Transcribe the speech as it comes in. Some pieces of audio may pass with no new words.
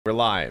We're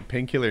live.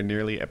 Painkiller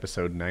Nearly,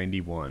 episode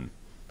 91.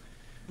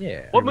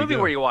 Yeah. What movie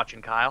were you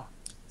watching, Kyle?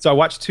 So I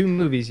watched two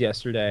movies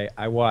yesterday.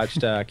 I watched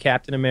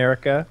Captain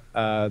America,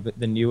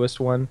 the newest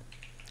one.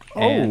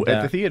 Oh,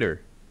 at the theater.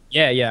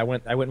 Yeah. I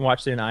went and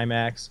watched it in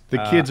IMAX.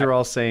 The kids are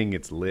all saying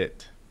it's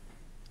lit.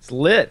 It's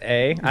lit,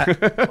 eh?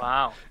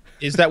 Wow.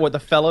 Is that what the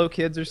fellow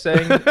kids are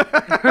saying? Like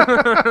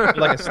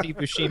a Steve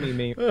Buscemi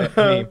meme.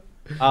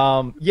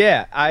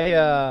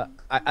 Yeah,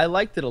 I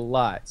liked it a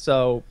lot.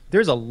 So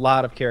there's a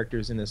lot of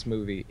characters in this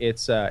movie.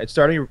 It's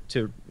starting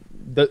to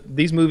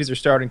these movies are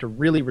starting to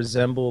really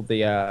resemble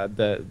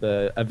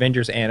the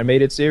Avengers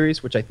animated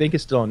series, which I think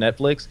is still on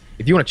Netflix.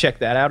 If you want to check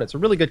that out, it's a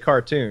really good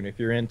cartoon. If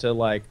you're into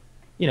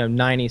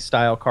 90s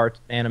style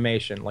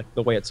animation, like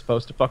the way it's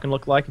supposed to fucking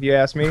look like, if you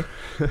ask me.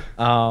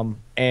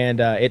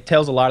 It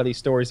tells a lot of these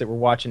stories that we're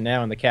watching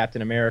now in the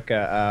Captain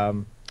America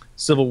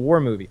Civil War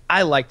movie.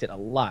 I liked it a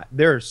lot.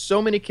 There are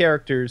so many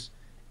characters,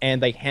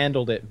 and they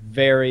handled it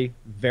very,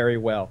 very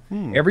well.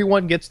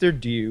 Everyone gets their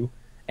due,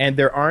 and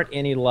there aren't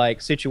any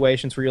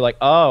situations where you're like,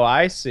 oh,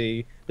 I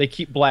see. They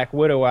keep Black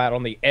Widow out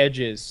on the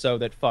edges so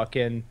that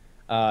fucking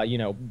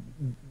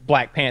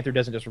Black Panther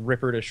doesn't just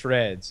rip her to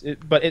shreds.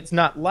 But it's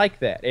not like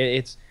that.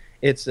 It's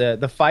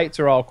the fights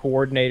are all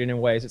coordinated in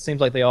ways. It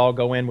seems like they all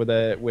go in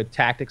with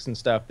tactics and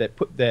stuff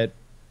that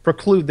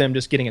preclude them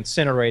just getting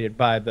incinerated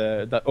by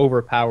the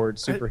overpowered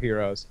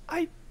superheroes.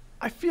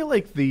 I feel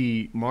like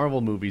the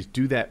Marvel movies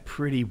do that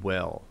pretty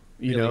well.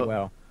 You Really know,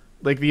 well.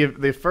 like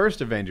the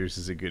first Avengers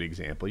is a good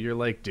example. You're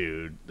like,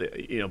 dude,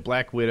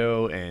 Black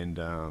Widow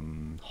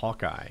and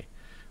Hawkeye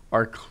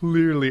are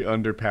clearly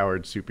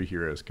underpowered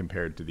superheroes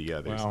compared to the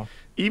others. Wow.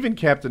 Even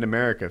Captain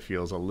America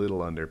feels a little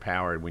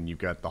underpowered when you've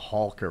got the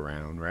Hulk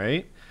around,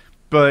 right?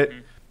 But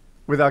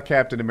without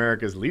Captain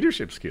America's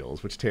leadership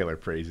skills, which Taylor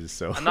praises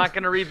so. I'm not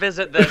going to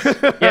revisit this.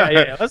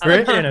 Yeah. Let's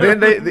Right? continue.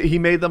 Then he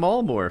made them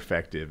all more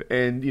effective,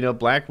 and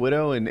Black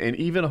Widow and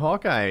even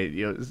Hawkeye.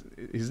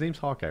 His name's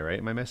Hawkeye, right?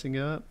 Am I messing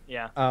it up?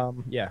 Yeah.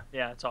 Yeah.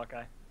 Yeah, it's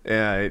Hawkeye.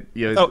 Yeah.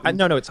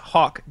 No, it's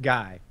Hawk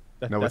Guy.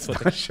 No, That's it's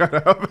what not. Shut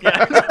up.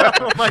 Yeah.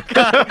 Oh my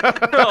God.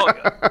 Oh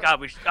God.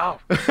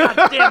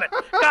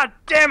 God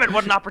damn it!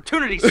 What an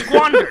opportunity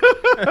squandered.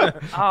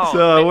 Oh.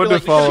 So I maybe, wanted to we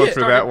follow should've for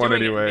that started one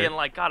doing it anyway. and being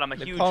like, God, I'm a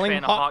huge Calling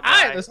fan of Hawkeye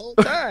Hawkeye. this whole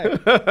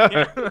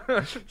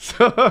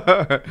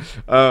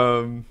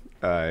time.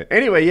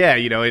 Anyway, yeah,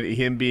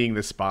 him being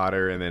the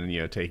spotter and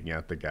then taking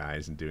out the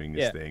guys and doing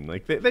this thing,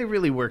 like they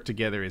really work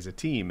together as a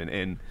team,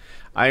 and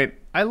I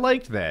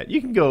liked that.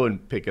 You can go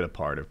and pick it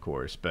apart, of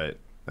course, but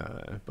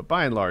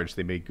by and large,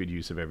 they made good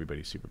use of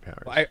everybody's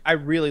superpowers. I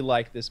really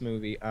liked this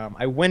movie.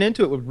 I went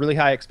into it with really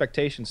high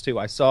expectations too.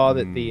 I saw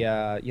that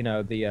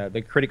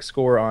the critic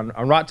score on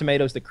Rotten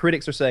Tomatoes, the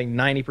critics are saying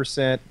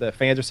 90%, the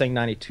fans are saying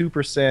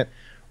 92%.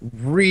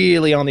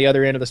 Really on the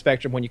other end of the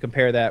spectrum when you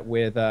compare that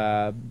with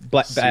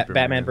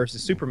Batman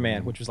versus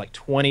Superman, which was like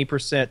 20%,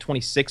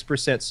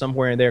 26%,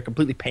 somewhere in there,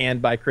 completely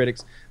panned by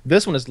critics.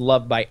 This one is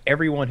loved by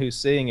everyone who's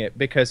seeing it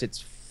because it's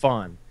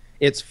fun.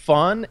 It's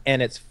fun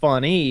and it's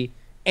funny.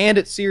 And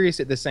it's serious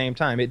at the same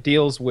time. It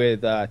deals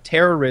with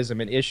terrorism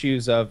and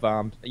issues of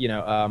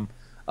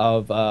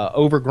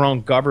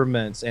overgrown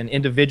governments and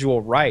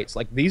individual rights.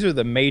 Like, these are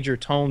the major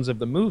tones of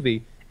the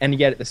movie. And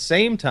yet at the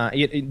same time,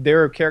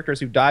 there are characters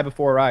who die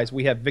before our eyes.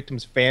 We have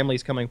victims'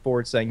 families coming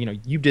forward saying,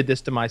 you did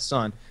this to my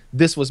son.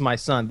 This was my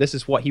son. This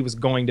is what he was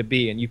going to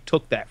be, and you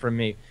took that from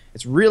me.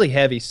 It's really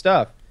heavy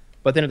stuff.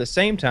 But then at the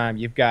same time,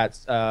 you've got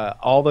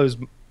all those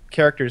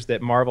characters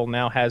that Marvel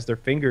now has their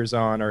fingers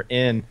on or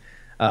in.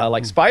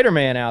 Like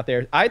Spider-Man out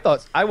there. I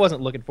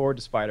wasn't looking forward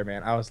to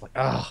Spider-Man. I was like,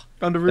 oh,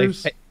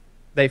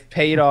 they've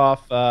paid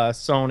off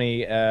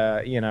Sony,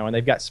 and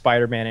they've got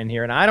Spider-Man in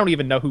here, and I don't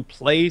even know who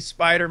plays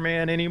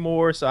Spider-Man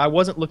anymore, so I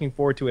wasn't looking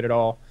forward to it at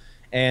all.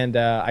 And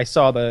I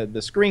saw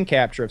the screen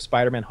capture of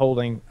Spider-Man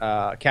holding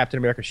Captain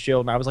America's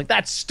shield, and I was like,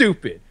 that's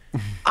stupid.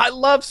 I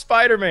love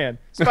Spider-Man.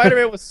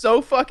 Spider-Man was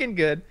so fucking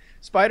good.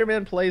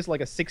 Spider-Man plays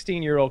like a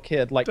 16-year-old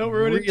kid. Like, Don't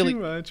ruin it too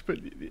much, but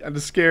I'm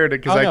just scared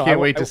because I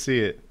can't wait to see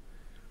it.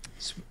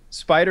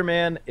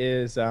 Spider-Man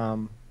is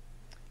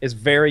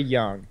very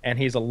young, and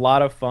he's a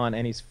lot of fun,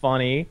 and he's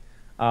funny.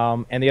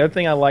 And the other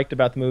thing I liked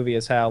about the movie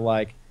is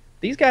how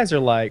these guys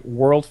are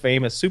world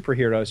famous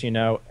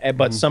superheroes,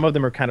 but some of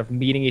them are kind of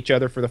meeting each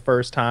other for the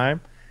first time,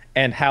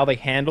 and how they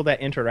handle that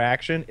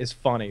interaction is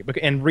funny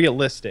and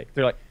realistic.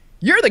 They're like,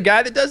 you're the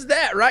guy that does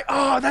that, right?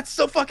 Oh, that's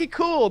so fucking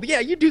cool. Yeah,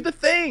 you do the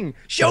thing.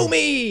 Show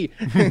me.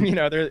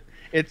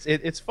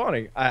 It's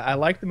funny. I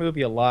like the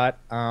movie a lot,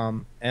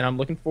 and I'm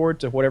looking forward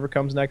to whatever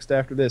comes next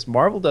after this.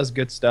 Marvel does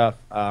good stuff.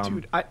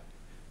 Dude,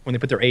 when they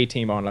put their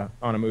A-team on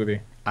a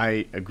movie.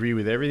 I agree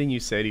with everything you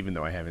said, even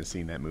though I haven't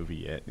seen that movie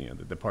yet.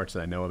 The parts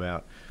that I know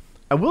about.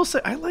 I will say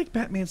I like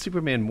Batman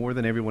Superman more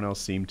than everyone else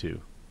seemed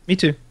to. Me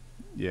too.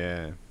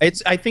 Yeah. I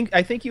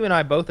think you and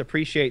I both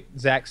appreciate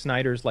Zack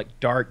Snyder's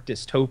dark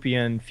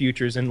dystopian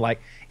futures, and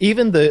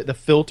even the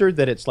filter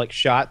that it's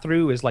shot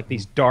through is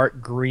these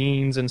dark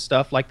greens and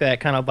stuff like that,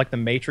 kind of like the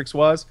Matrix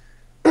was.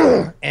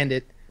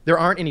 And there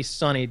aren't any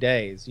sunny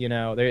days, you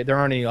know. There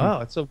aren't any, oh,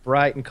 it's so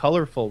bright and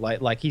colorful.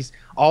 Like he's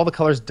all the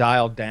colors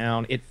dialed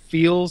down. It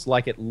feels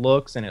like it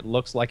looks, and it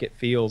looks like it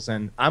feels,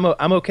 and I'm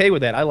okay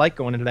with that. I like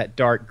going into that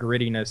dark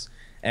grittiness,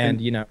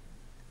 and you know.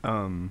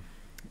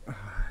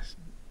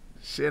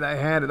 Shit, I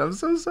had it. I'm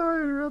so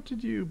sorry I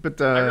interrupted you,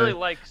 but I really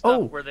like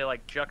stuff where they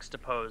like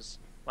juxtapose.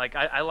 Like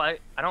I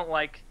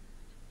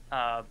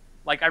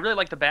really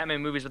like the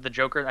Batman movies with the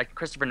Joker. Like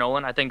Christopher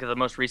Nolan, I think the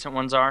most recent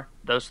ones are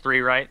those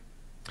three, right?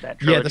 That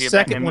trilogy the of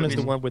second Batman one movies.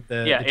 is the one with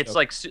the it's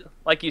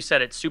like you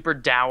said, it's super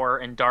dour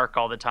and dark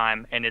all the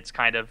time, and it's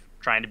kind of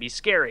trying to be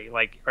scary,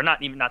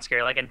 not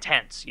scary, like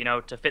intense, you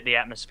know, to fit the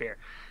atmosphere.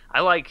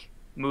 I like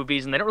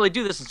movies, and they don't really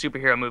do this in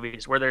superhero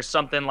movies, where there's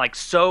something like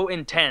so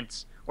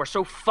intense or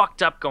so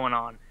fucked up going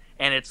on,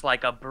 and it's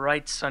like a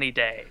bright sunny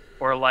day,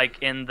 or like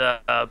in the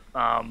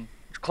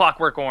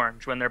Clockwork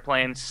Orange when they're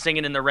playing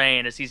Singing in the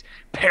Rain as he's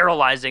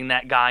paralyzing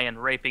that guy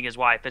and raping his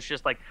wife. It's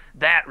just like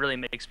that really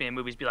makes me in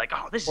movies be like,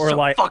 oh, this is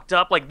so fucked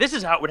up. Like, this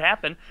is how it would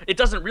happen. It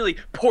doesn't really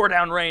pour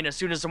down rain as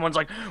soon as someone's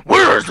like,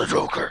 where is the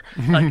Joker?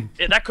 Like,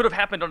 that could have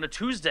happened on a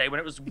Tuesday when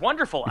it was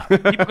wonderful out.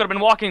 People could have been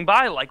walking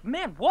by like,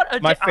 man, what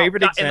a My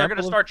favorite example, and they're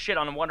going to start shit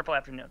on a wonderful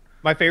afternoon.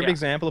 My favorite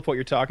example of what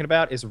you're talking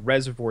about is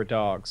Reservoir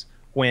Dogs,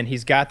 when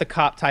he's got the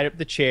cop tied up to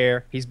the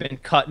chair, he's been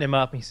cutting him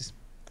up, and he says,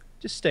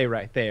 just stay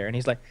right there. And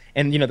he's like,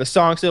 and you know, the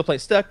song still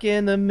plays, Stuck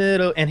in the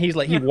Middle, and he's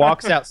like, he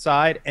walks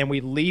outside, and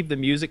we leave the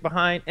music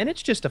behind, and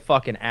it's just a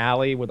fucking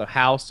alley with a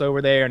house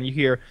over there, and you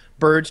hear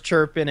birds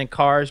chirping and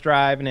cars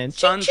driving and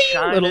sun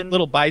shining,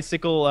 little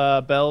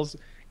bicycle bells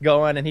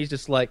going, and he's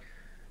just like,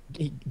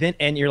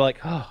 and you're like,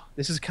 oh,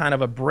 this is kind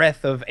of a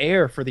breath of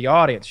air for the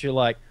audience. You're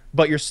like,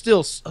 but you're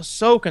still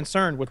so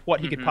concerned with what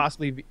he could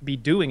possibly be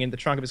doing in the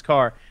trunk of his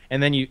car,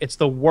 and then it's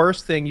the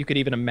worst thing you could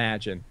even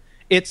imagine.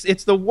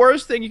 It's the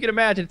worst thing you can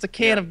imagine. It's a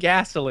can of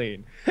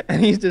gasoline,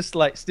 and he's just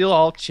like still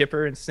all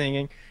chipper and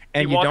singing,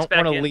 and he you don't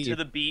want to leave to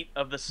the beat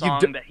of the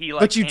song that he like.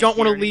 But you don't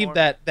want to leave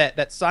anymore.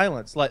 that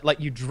silence. Like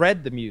you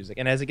dread the music,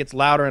 and as it gets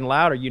louder and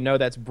louder, you know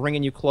that's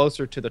bringing you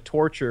closer to the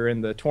torture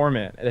and the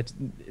torment. It's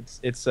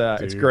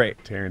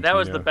great. Tarantino. That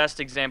was the best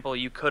example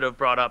you could have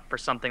brought up for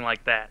something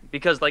like that,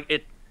 because like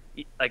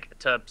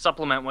to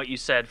supplement what you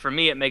said, for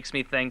me it makes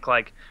me think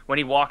like when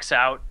he walks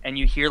out and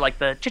you hear like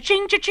the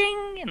cha-ching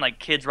cha-ching and like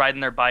kids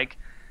riding their bike,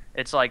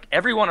 it's like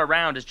everyone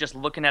around is just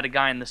looking at a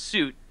guy in the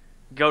suit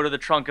go to the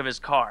trunk of his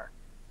car.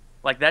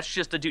 Like, that's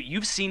just a dude.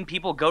 You've seen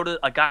people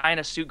a guy in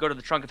a suit go to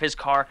the trunk of his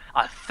car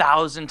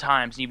 1,000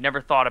 times, and you've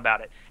never thought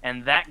about it.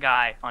 And that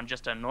guy, on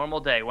just a normal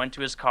day, went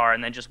to his car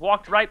and then just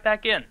walked right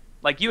back in.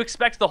 Like, you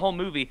expect the whole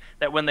movie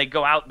that when they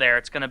go out there,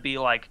 it's going to be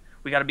like,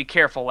 we got to be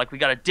careful. Like, we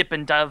got to dip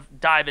and dive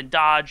and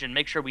dodge and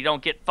make sure we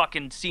don't get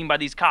fucking seen by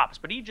these cops.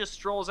 But he just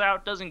strolls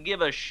out, doesn't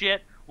give a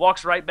shit,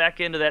 walks right back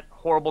into that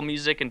horrible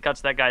music and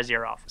cuts that guy's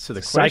ear off. So the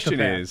question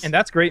Psychopath. is, and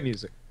that's great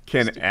music.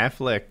 Can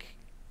Affleck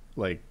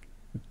like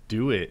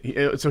do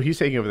it? So he's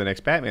taking over the next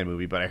Batman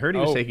movie, but I heard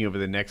he was taking over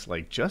the next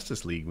like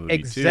Justice League movie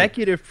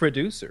Executive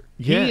producer.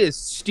 Yeah. He is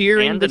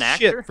steering And the an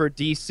actor? ship for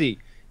DC.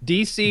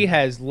 DC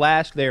has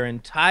lashed their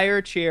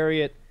entire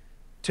chariot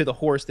to the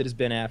horse that has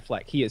been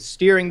Affleck. He is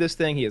steering this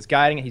thing. He is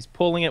guiding it. He's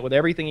pulling it with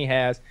everything he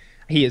has.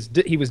 He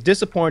was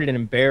disappointed and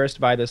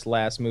embarrassed by this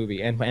last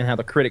movie and how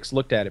the critics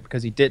looked at it,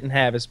 because he didn't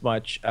have as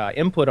much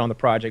input on the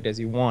project as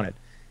he wanted.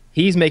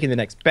 He's making the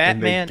next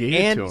Batman,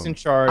 and he's in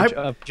charge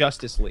of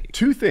Justice League.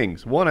 Two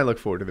things. One, I look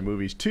forward to the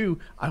movies. Two,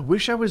 I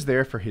wish I was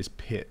there for his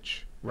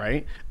pitch,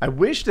 right? I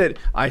wish that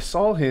I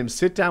saw him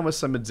sit down with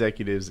some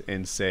executives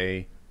and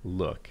say,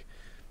 look,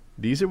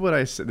 these are what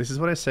I said. This is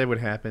what I said would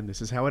happen.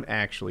 This is how it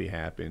actually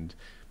happened.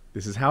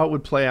 This is how it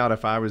would play out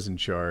if I was in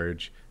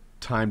charge.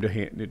 Time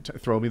to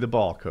throw me the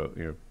ball,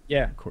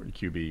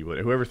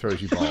 QB, whoever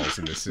throws you balls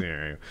in this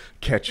scenario,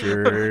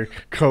 catcher,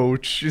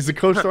 coach. Is the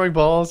coach throwing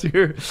balls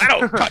here? I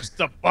don't touch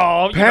the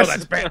ball.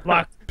 That's bad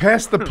luck.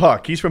 Pass the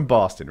puck. He's from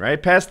Boston, right?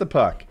 Pass the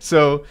puck.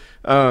 So,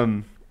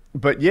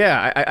 but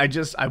yeah,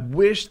 I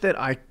wish that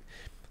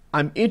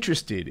I'm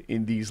interested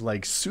in these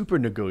like super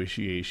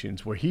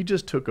negotiations where he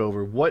just took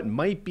over what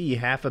might be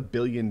 $500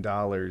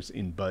 million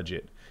in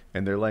budget,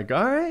 and they're like,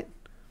 all right,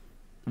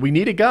 we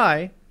need a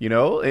guy,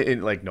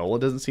 and like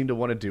Nolan doesn't seem to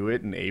want to do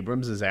it, and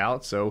Abrams is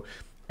out, so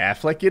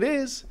Affleck it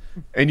is.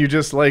 And you're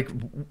just like,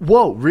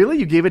 whoa, really?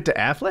 You gave it to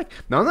Affleck?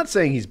 Now, I'm not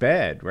saying he's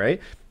bad,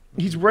 right?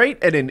 He's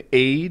right at an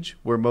age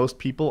where most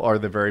people are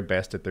the very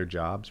best at their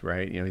jobs,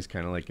 right? He's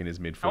kind of like in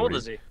his mid-40s. How old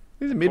is he?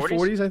 He's in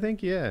mid-40s, I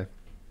think, yeah.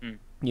 Hmm.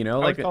 I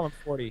would call him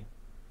 40.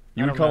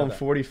 You would call him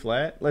 40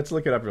 flat? Let's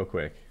look it up real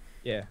quick.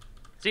 Yeah.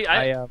 See,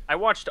 I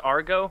watched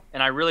Argo,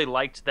 and I really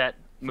liked that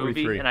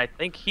movie, 43. and I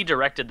think he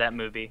directed that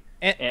movie.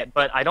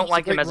 But I don't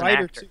like him as an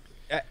actor.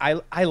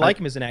 I like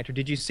him as an actor.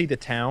 Did you see The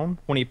Town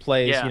when he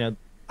plays? Yeah.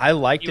 I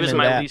liked He him was in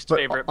my that. least But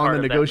favorite on part the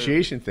of that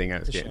negotiation thing I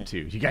was getting to,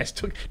 you guys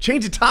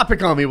changed the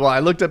topic on me while I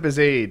looked up his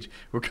age.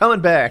 We're coming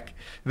back.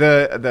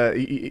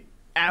 The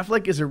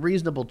Affleck is a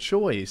reasonable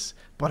choice,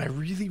 but I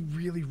really,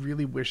 really,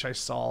 really wish I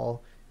saw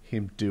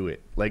him do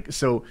it. Like,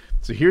 so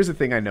here's the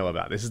thing I know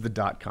about this is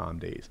the .com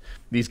days.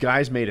 These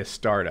guys made a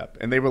startup,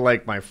 and they were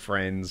like my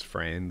friends,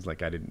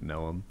 like I didn't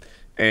know them,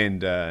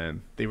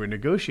 and they were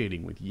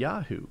negotiating with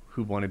Yahoo,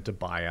 who wanted to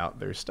buy out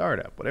their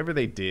startup. Whatever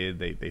they did,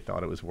 they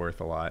thought it was worth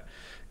a lot,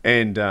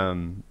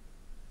 and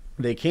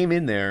they came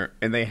in there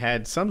and they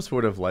had some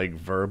sort of like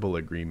verbal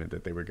agreement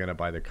that they were going to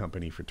buy the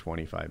company for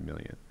 $25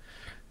 million,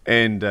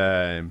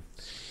 and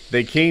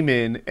they came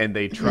in and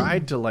they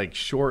tried to like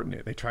shorten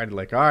it. They tried to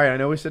like, all right, I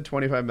know we said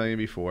 25 million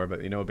before,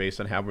 but you know,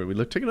 based on how we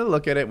took a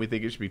look at it, we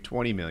think it should be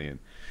 20 million.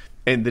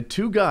 And the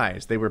two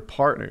guys, they were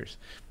partners.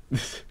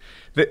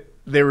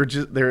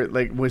 they're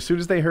like, as soon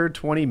as they heard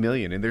 20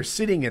 million, and they're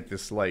sitting at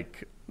this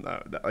like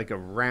a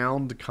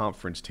round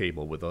conference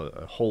table with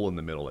a hole in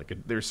the middle, like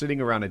they're sitting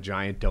around a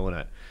giant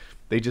donut.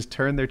 They just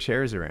turned their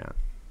chairs around,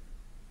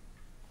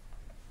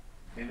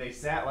 and they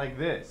sat like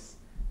this.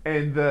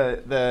 And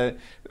the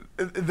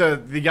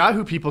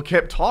Yahoo people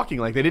kept talking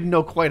like they didn't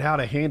know quite how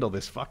to handle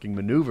this fucking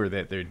maneuver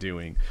that they're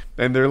doing,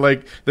 and they're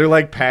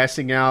like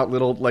passing out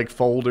little like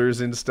folders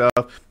and stuff.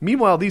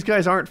 Meanwhile, these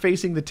guys aren't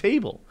facing the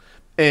table,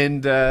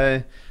 and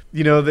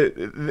you know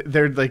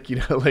they're like, you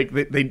know, like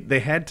they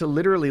had to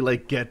literally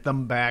like get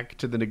them back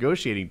to the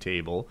negotiating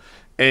table,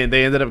 and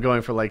they ended up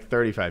going for like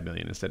 35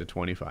 million instead of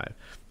 25.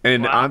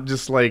 And wow. I'm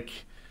just like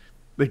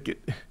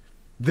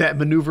that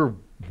maneuver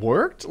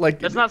worked. Like,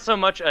 that's not so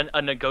much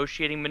a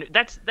negotiating maneuver.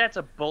 That's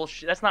a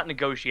bullshit. That's not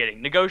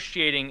negotiating.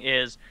 Negotiating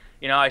is,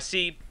 you know, I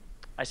see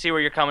where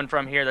you're coming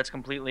from here. That's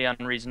completely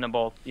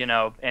unreasonable, you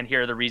know, and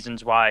here are the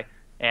reasons why,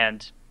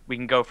 and we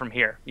can go from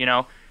here. You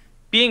know,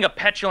 being a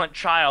petulant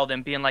child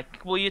and being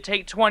like, will you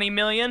take 20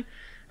 million?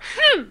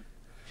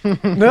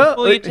 No.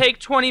 Will you take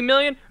 20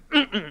 million?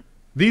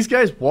 These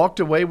guys walked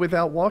away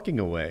without walking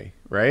away,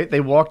 right? They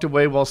walked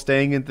away while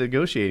staying at the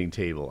negotiating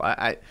table.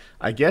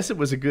 I guess it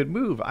was a good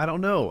move. I don't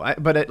know.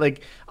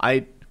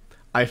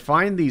 I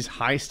find these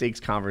high stakes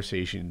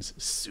conversations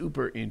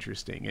super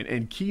interesting,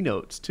 and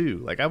keynotes too.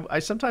 Like I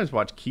sometimes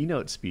watch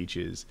keynote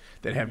speeches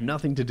that have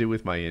nothing to do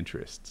with my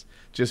interests,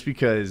 just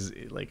because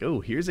like, oh,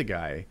 here's a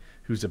guy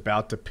who's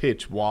about to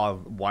pitch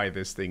why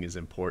this thing is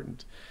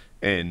important.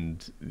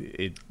 And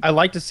I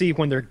like to see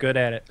when they're good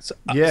at it. So,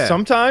 yeah.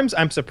 Sometimes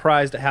I'm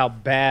surprised at how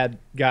bad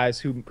guys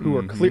who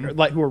are clear,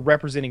 like who are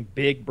representing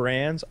big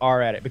brands,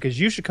 are at it, because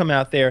you should come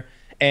out there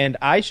and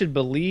I should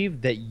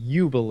believe that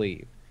you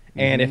believe.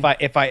 And if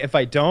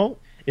I don't,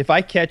 if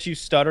I catch you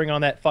stuttering on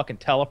that fucking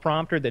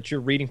teleprompter that you're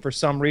reading for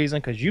some reason,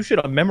 because you should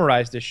have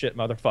memorized this shit,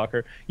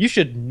 motherfucker. You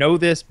should know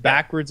this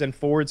backwards and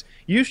forwards.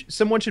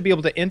 Someone should be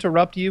able to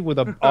interrupt you with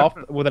an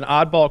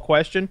oddball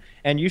question,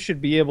 and you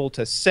should be able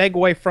to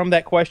segue from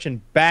that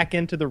question back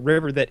into the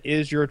river that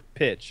is your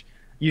pitch.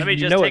 Let me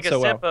just take a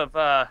sip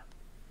of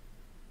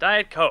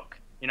Diet Coke.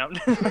 You know,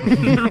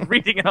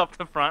 reading it off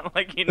the front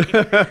like you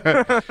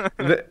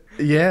need.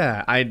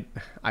 Yeah,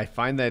 I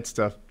find that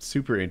stuff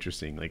super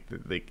interesting.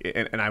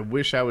 And I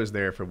wish I was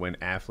there for when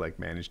Affleck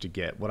managed to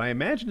get what I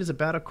imagine is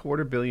about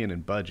 $250 million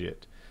in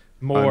budget.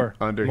 More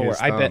under more. his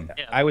thumb. I bet.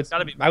 Yeah, I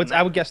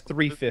would guess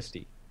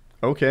 350.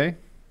 Okay,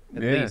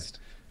 at least.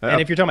 And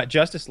if you're talking about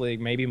Justice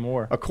League, maybe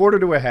more.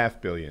 $250 to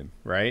 $500 million,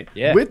 right?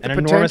 Yeah, with the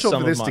potential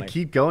for this to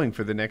keep going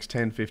for the next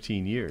 10,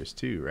 15 years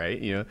too, right?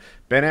 You know,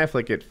 Ben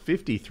Affleck at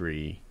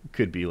 53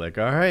 could be like,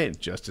 all right,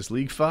 Justice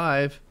League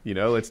 5, you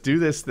know, let's do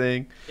this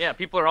thing. Yeah,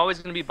 people are always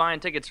going to be buying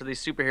tickets for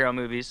these superhero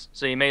movies,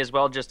 so you may as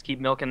well just keep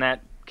milking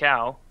that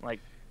cow. Like,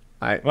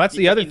 well, that's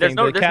the other thing.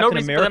 The Captain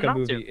America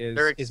movie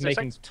is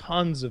making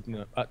tons of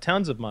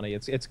money.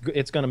 It's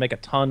going to make a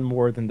ton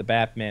more than the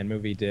Batman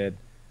movie did.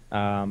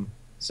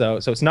 So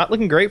it's not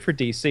looking great for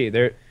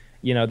DC.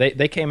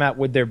 They came out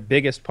with their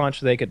biggest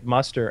punch they could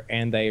muster,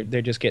 and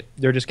they're just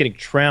getting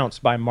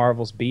trounced by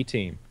Marvel's B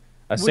team.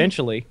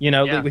 Essentially,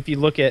 if you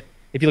look at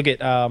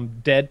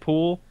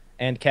Deadpool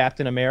and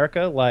Captain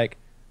America, like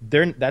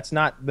that's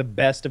not the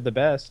best of the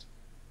best.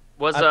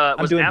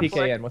 I'm doing Affleck,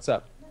 PKN. What's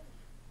up?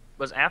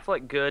 Was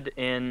Affleck good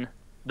in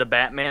the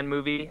Batman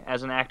movie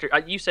as an actor?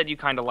 You said you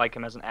kind of like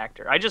him as an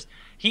actor.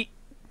 He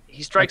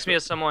strikes me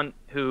as someone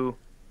who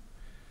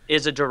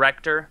is a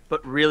director,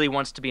 but really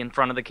wants to be in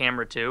front of the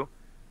camera too.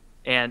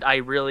 And I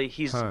really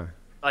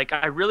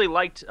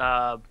liked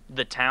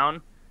The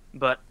Town,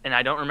 and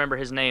I don't remember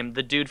his name,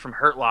 the dude from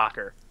Hurt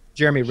Locker.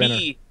 Jeremy Renner.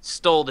 He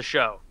stole the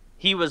show.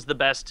 He was the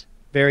best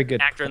very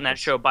good actor in that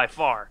show by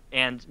far.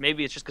 And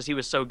maybe it's just because he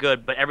was so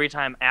good, but every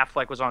time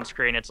Affleck was on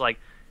screen, it's like,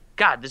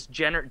 God, this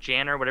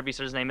Janner, whatever he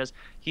said his name is,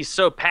 he's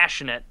so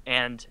passionate,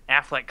 and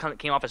Affleck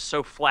came off as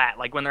so flat.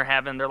 Like when they're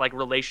having their like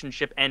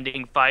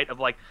relationship-ending fight of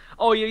like,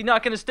 oh, you're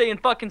not gonna stay in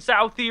fucking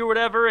Southie or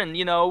whatever, and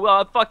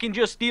fucking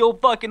just steal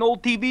fucking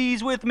old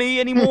TVs with me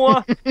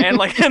anymore, and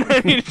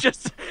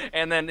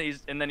then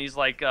he's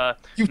like,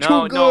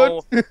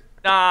 no.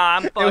 Nah,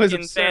 I'm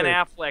fucking Ben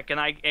Affleck, and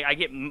I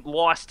get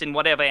lost in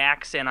whatever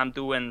accent I'm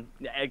doing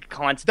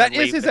constantly.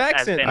 That is his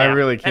accent. I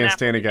really can't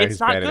stand a guy who's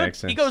bad at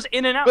accents. He goes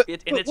in and out,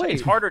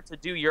 it's harder to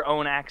do your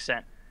own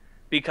accent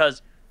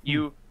because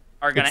you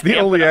are going It's to the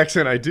only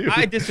accent I do.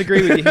 I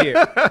disagree with you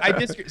here. I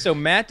disagree. So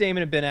Matt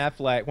Damon and Ben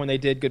Affleck, when they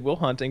did Good Will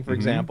Hunting, for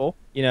example,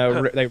 you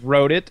know, they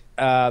wrote it,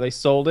 they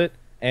sold it,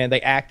 and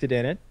they acted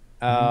in it.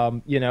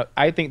 You know,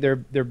 I think their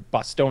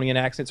Bostonian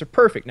accents are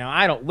perfect. Now,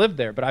 I don't live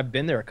there, but I've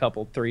been there a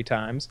couple, 3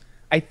 times.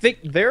 I think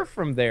they're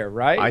from there,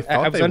 right?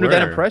 I was under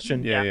that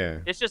impression. Yeah.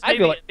 It's just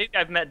maybe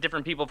I've met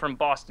different people from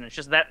Boston. It's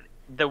just that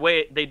the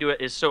way they do it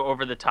is so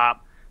over the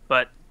top.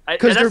 But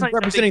because they're not even a big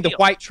representing the deal.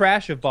 white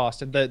trash of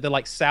Boston, the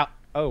like South.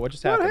 Oh, what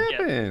just happened? What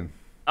happened?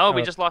 Oh,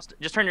 we just lost.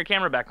 Just turn your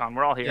camera back on.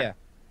 We're all here. Yeah.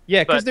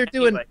 Yeah, because But they're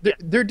doing anyway, yeah.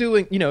 they're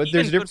doing, you know, Even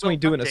there's a Good difference Will between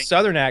doing a Hunting.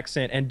 southern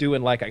accent and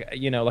doing like a,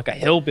 you know, like a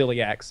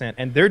hillbilly accent,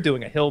 and they're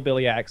doing a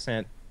hillbilly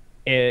accent,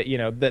 you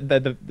know,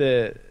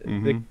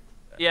 the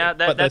Yeah,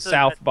 but the that's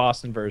South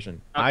Boston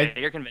version. Okay,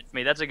 you're convinced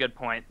me. That's a good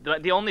point.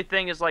 The only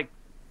thing is, like,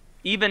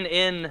 even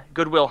in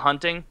Good Will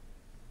Hunting,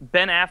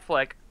 Ben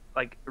Affleck,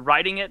 like,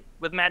 writing it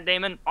with Matt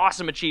Damon,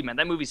 awesome achievement.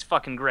 That movie's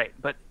fucking great.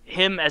 But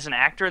him as an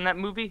actor in that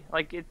movie,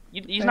 like,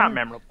 he's not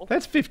memorable.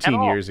 That's at 15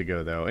 all. years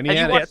ago, though. And he Have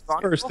you had watched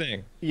That's the first Gone Girl?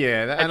 thing.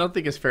 yeah, I don't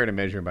think it's fair to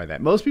measure him by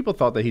that. Most people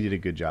thought that he did a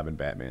good job in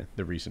Batman,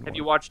 the recent Have one.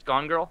 you watched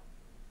Gone Girl?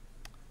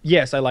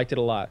 Yes, I liked it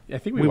a lot. I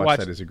think we watched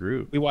that as a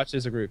group. We watched it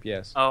as a group.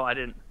 Yes. Oh, I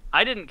didn't.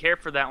 I didn't care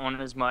for that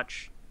one as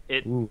much.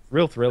 It Ooh,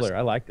 real thriller.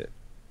 I liked it.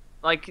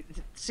 like,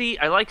 see,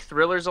 I like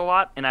thrillers a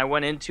lot, and I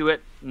went into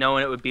it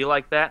knowing it would be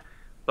like that,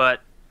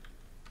 but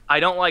I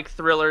don't like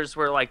thrillers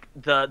where, like,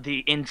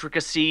 the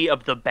intricacy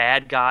of the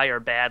bad guy or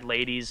bad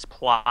lady's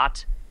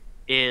plot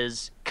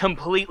is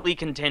completely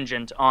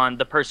contingent on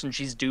the person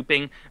she's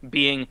duping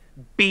being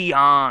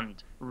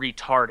beyond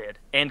retarded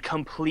and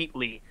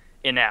completely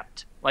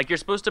inept. Like, you're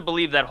supposed to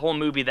believe that whole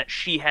movie that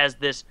she has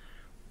this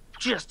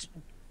just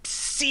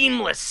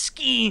seamless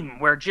scheme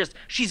where just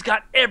she's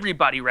got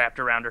everybody wrapped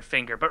around her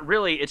finger, but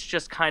really it's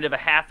just kind of a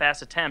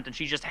half-ass attempt, and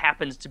she just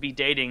happens to be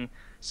dating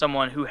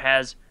someone who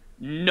has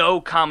no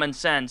common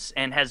sense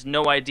and has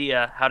no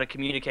idea how to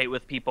communicate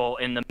with people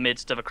in the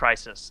midst of a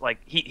crisis. Like,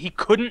 he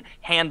couldn't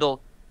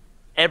handle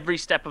every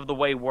step of the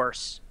way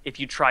worse if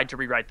you tried to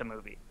rewrite the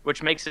movie,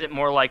 which makes it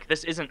more like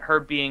this isn't her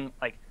being,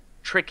 like,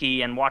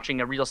 tricky and watching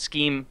a real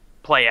scheme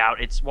play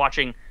out. It's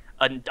watching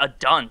a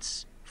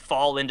dunce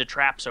fall into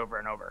traps over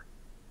and over.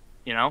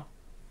 You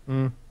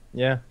know?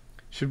 Yeah.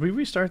 Should we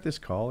restart this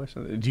call or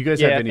something? Do you guys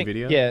Yeah, have I any think-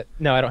 video? Yeah.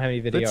 No, I don't have any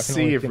video. Let's I can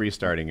see only if think-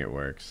 restarting it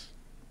works.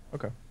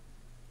 Okay.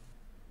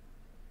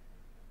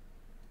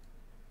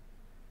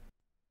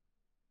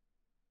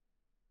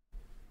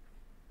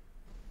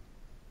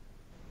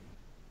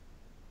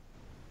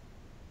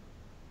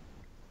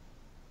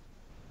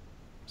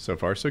 So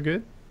far, so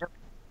good?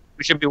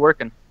 We should be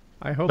working.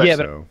 I hope Yeah,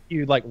 so. but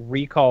you like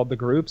recalled the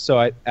group, so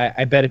I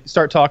bet if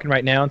start talking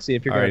right now and see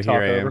if you're All going right, to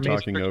talk here I over am me.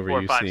 talking over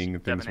 4, you, 5, seeing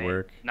 6, things 7, 8,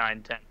 work.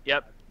 9, 10.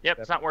 Yep,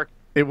 it's not working.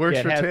 It works Yeah,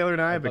 it for has- Taylor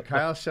and I, but but-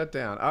 Kyle shut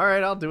down. All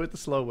right, I'll do it the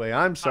slow way.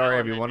 I'm sorry, Oh,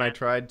 everyone. man.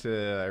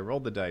 I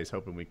rolled the dice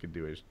hoping we could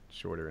do a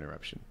shorter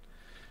interruption.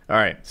 All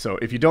right, so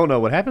if you don't know,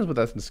 what happens with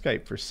us in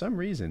Skype, for some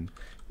reason,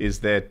 is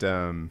that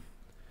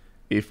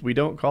if we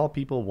don't call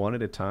people one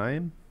at a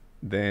time,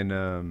 then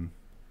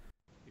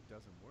it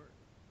doesn't work.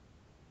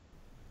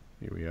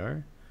 Here we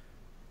are.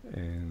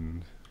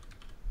 And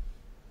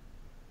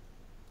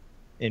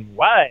In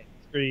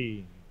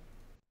widescreen.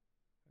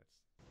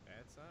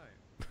 bad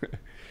sign.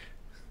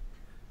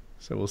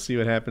 So we'll see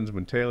what happens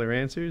when Taylor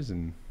answers,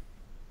 and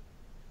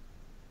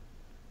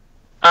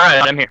All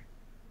right, I'm here.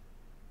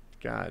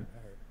 God.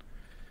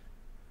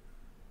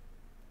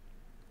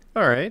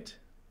 All right.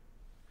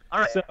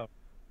 All right. So,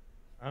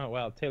 oh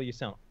wow, Taylor, you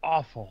sound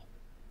awful.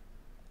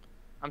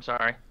 I'm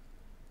sorry.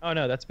 Oh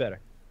no, that's better.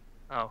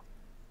 Oh. All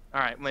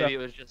right, maybe it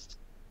was just...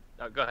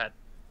 Oh, go ahead.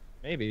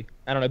 Maybe.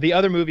 I don't know. The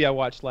other movie I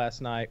watched last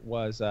night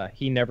was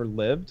He Never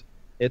Lived.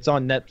 It's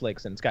on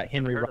Netflix and it's got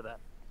Heard of that.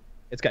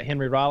 It's got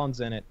Henry Rollins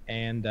in it,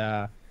 and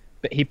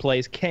but he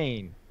plays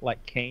Cain,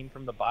 like Cain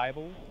from the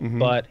Bible, Mhm.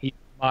 but he's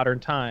modern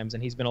times,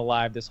 and he's been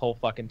alive this whole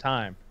fucking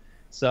time.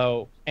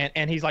 So,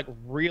 and he's like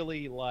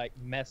really like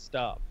messed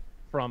up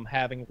from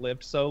having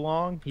lived so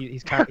long.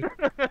 He's kind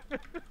of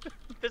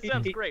This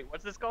sounds great.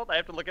 What's this called? I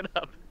have to look it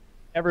up.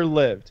 ever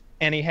lived,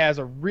 and he has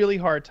a really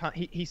hard time.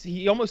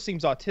 He almost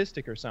seems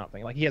autistic or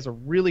something. Like he has a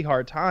really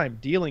hard time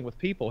dealing with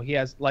people. He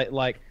has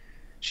like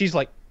she's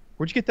like,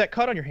 "Where'd you get that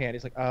cut on your hand?"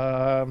 He's like,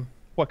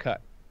 what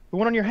cut? The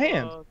one on your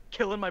hand.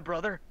 Killing my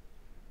brother.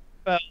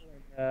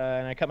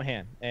 And I cut my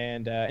hand,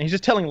 and he's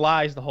just telling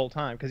lies the whole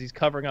time because he's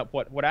covering up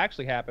what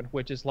actually happened,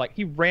 which is like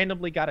he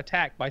randomly got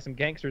attacked by some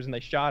gangsters and they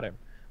shot him.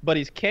 But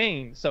he's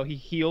Kane, so he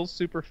heals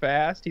super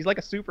fast. He's like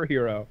a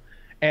superhero,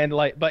 and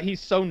like, but he's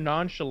so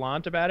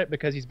nonchalant about it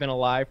because he's been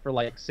alive for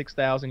like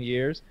 6,000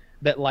 years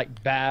that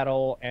like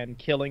battle and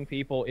killing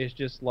people is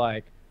just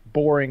like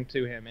boring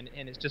to him, and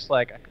it's just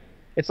like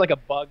it's like a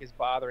bug is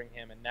bothering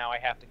him, and now I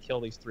have to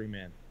kill these 3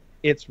 men.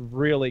 It's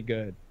really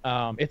good.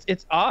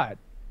 It's odd.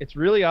 It's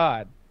really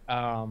odd.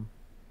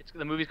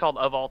 The movie's called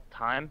Of All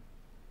Time.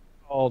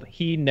 Called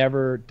He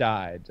Never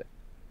Died.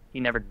 He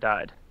never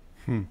died.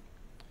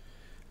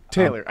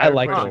 Taylor, I have a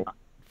like question it.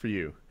 for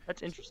you.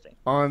 That's interesting.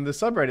 On the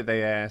subreddit,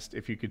 they asked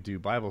if you could do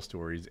Bible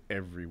stories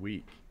every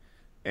week,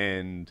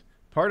 and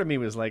part of me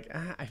was like,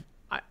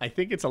 I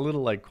think it's a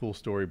little like Cool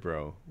Story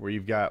Bro, where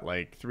you've got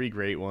like 3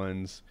 great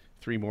ones,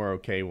 3 more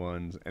okay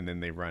ones, and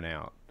then they run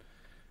out.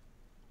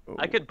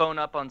 I could bone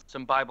up on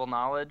some Bible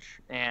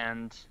knowledge,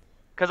 and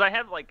because I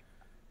have like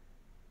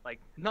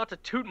not to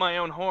toot my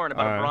own horn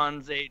about a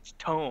Bronze Age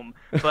tome,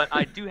 but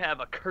I do have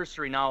a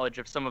cursory knowledge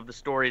of some of the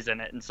stories in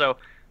it. And so,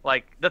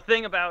 like, the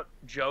thing about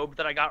Job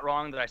that I got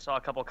wrong, that I saw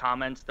a couple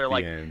comments, they're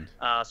like,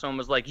 someone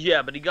was like,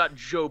 yeah, but he got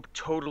Job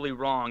totally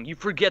wrong. You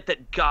forget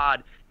that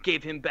God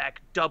gave him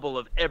back double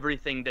of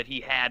everything that he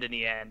had in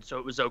the end, so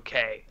it was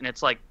okay. And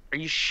it's like, are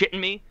you shitting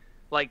me?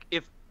 Like,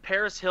 if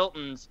Paris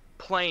Hilton's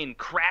plane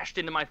crashed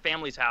into my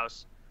family's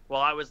house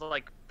while I was,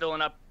 like,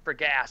 filling up for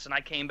gas, and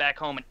I came back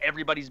home and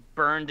everybody's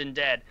burned and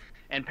dead,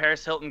 and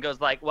Paris Hilton goes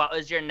like, what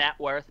was your net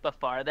worth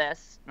before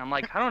this? And I'm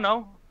like, I don't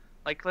know,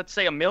 like, let's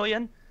say $1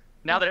 million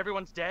now that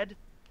everyone's dead.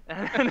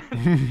 And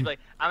he's like,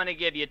 I'm gonna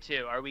give you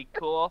 2, are we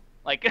cool?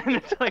 Like, and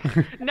it's like,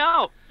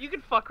 no, you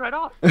can fuck right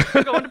off,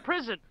 you're going to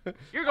prison,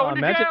 you're going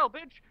to jail,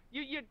 bitch,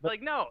 you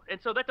like, no. And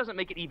so that doesn't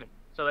make it even,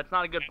 so that's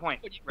not a good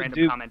point.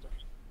 Random comment.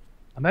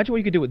 Imagine what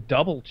you could do with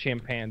double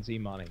chimpanzee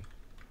money.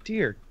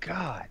 Dear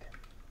God.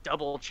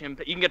 Double chimp.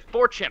 You can get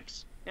 4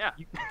 chimps. Yeah.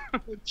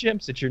 4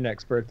 chimps at your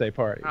next birthday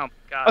party. Oh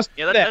God.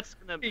 Yeah, that's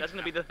gonna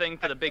be the thing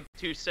for the big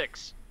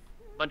 2-6.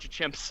 Bunch of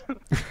chimps.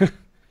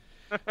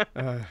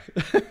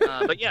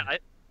 But yeah,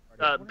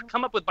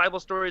 come up with Bible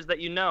stories that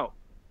you know,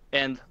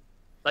 and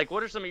like,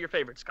 what are some of your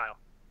favorites, Kyle?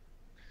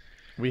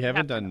 We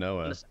haven't done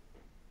Noah.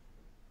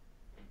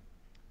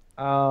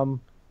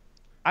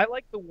 I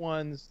like the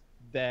ones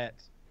that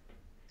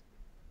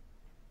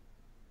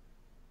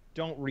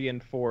don't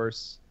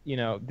reinforce, you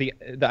know, the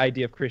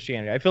idea of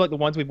Christianity. I feel like the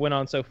ones we've went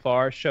on so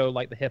far show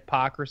like the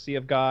hypocrisy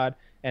of God,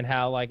 and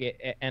how like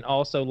it, and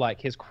also like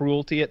his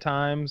cruelty at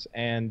times,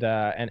 and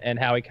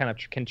how he kind of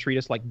can treat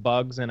us like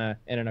bugs in a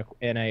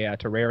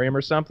terrarium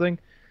or something.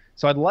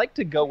 So I'd like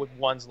to go with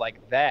ones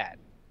like that.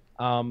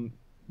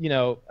 You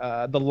know,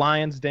 the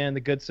Lion's Den, the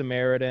Good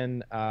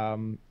Samaritan,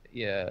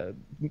 yeah,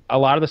 a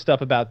lot of the stuff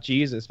about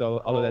Jesus.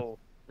 The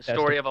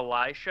story of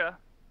Elisha.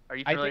 Are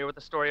you familiar with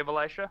the story of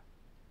Elisha?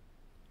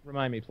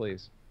 Remind me,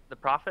 please. The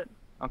prophet?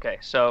 Okay,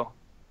 so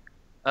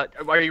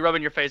are you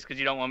rubbing your face because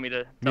you don't want me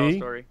to tell a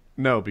story?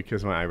 No,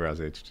 because my eyebrows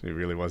itched. It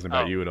really wasn't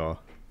about you at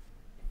all.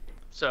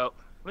 So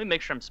let me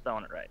make sure I'm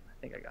spelling it right. I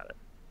think I got it.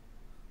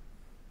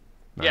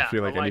 I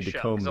feel like Elisha, I need to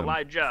comb them.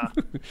 Elijah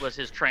was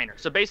his trainer.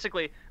 So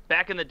basically,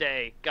 back in the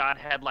day, God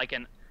had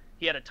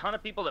he had a ton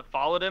of people that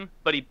followed him,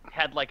 but he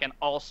had like an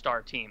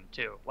all-star team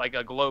too, like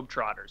a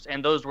Globetrotters,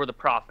 and those were the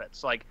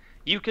prophets. Like,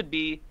 you could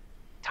be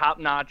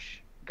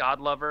top-notch God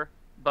lover,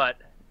 but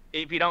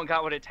if you don't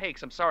got what it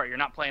takes, I'm sorry, you're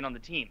not playing on the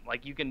team.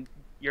 Like,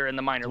 you're in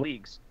the minor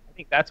leagues. I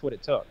think that's what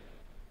it took.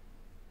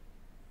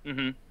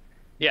 Mm-hmm.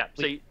 Yeah.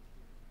 So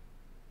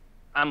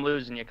I'm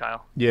losing you,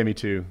 Kyle. Yeah, me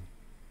too.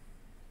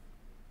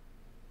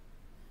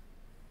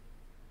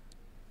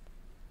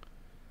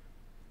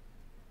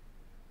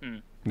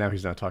 Now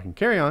he's not talking.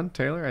 Carry on,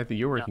 Taylor. I think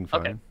you're working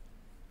fine. Okay.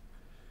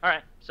 All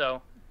right.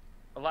 So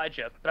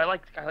Elijah, but I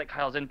like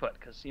Kyle's input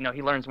because, you know,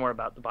 he learns more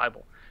about the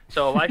Bible.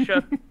 So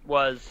Elisha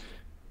was,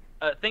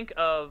 think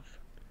of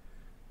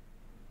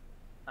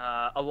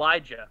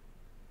Elijah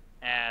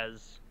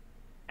as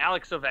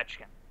Alex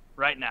Ovechkin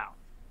right now.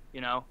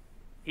 You know,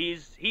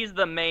 he's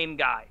the main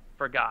guy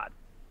for God.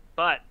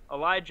 But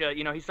Elijah,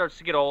 you know, he starts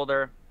to get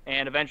older,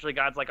 and eventually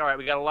God's like, all right,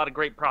 we got a lot of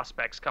great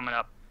prospects coming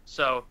up.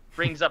 So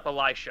brings up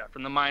Elisha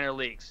from the minor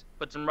leagues,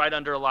 puts him right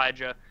under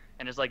Elijah,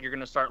 and is like, you're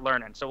going to start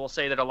learning. So we'll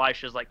say that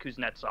Elisha is like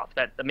Kuznetsov.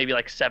 That maybe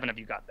like 7 of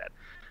you got that.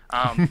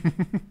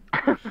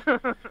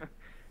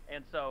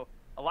 And so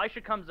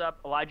Elisha comes up.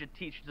 Elijah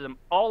teaches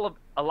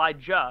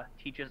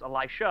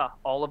Elisha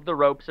all of the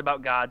ropes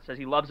about God. Says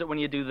he loves it when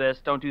you do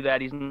this. Don't do that.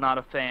 He's not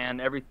a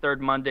fan. Every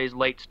third Monday's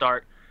late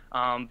start.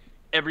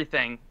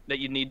 Everything that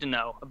you need to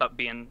know about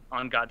being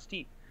on God's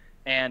team.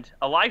 And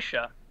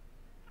Elisha,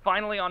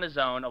 finally on his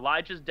own,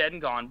 Elijah's dead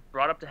and gone,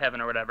 brought up to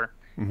heaven or whatever,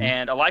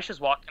 and Elisha's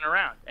walking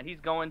around, and he's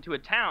going to a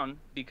town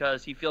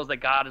because he feels that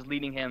God is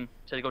leading him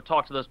to go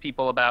talk to those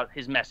people about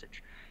his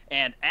message.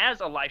 And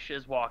as Elisha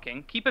is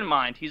walking, keep in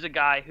mind, he's a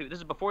guy who, this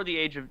is before the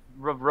age of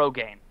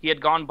Rogaine. He had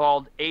gone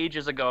bald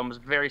ages ago and was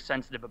very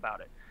sensitive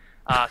about it.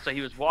 So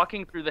he was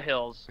walking through the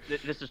hills.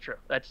 This is true.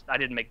 I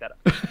didn't make that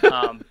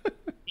up.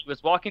 He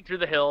was walking through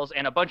the hills,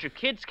 and a bunch of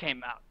kids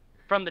came out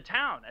from the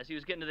town as he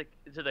was getting to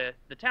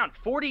the town.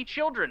 40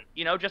 children,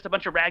 you know, just a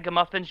bunch of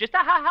ragamuffins, just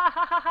ha ha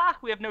ha ha ha.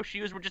 We have no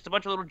shoes. We're just a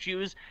bunch of little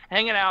Jews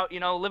hanging out, you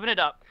know, living it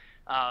up,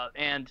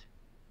 and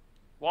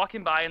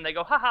walking by, and they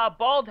go, ha ha,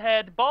 bald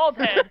head, bald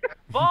head,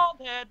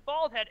 bald head,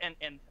 bald head,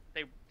 and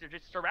they're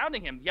just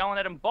surrounding him, yelling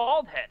at him,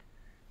 bald head.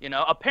 You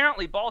know,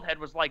 apparently bald head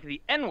was like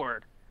the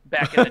N-word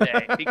back in the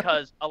day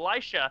because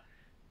Elisha,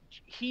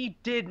 he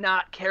did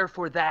not care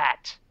for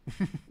that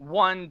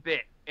one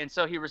bit, and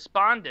so he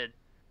responded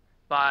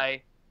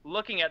by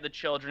looking at the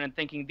children and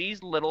thinking,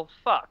 these little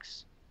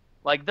fucks,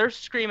 like, they're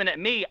screaming at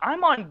me.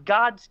 I'm on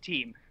God's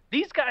team.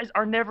 these guys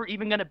are never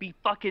even going to be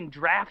fucking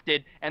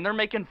drafted, and they're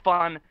making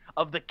fun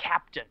of the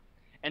captain.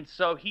 And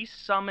so he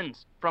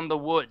summons from the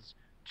woods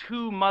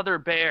 2 mother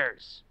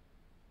bears,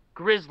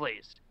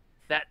 grizzlies,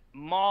 that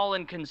maul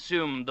and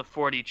consume the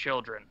 40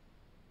 children.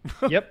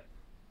 Yep.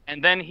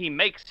 And then he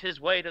makes his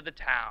way to the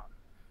town.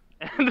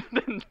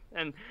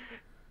 And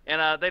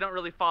they don't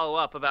really follow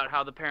up about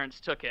how the parents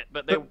took it,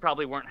 but they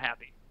probably weren't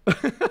happy.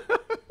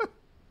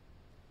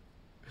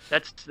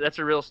 That's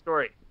a real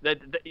story.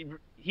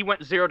 He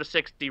went 0 to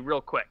 60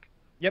 real quick.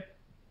 Yep.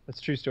 That's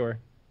a true story.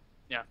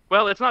 Yeah.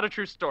 Well, it's not a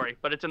true story,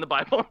 but it's in the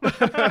Bible.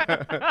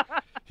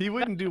 He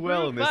wouldn't do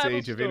well in this Bible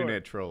age of story.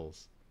 internet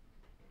trolls.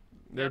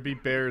 There'd be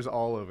bears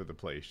all over the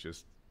place,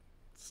 just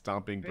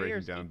stomping,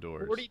 breaking down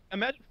doors.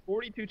 Imagine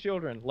 42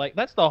 children. Like,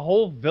 that's the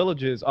whole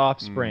village's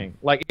offspring.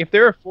 Like, if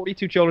there are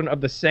 42 children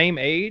of the same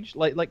age,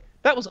 like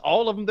that was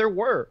all of them there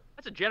were.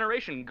 That's a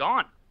generation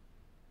gone.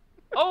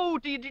 Oh,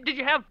 did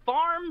you have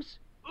farms?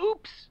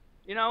 Oops.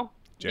 You know,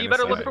 you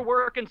better look Genocide. for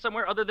work in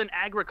somewhere other than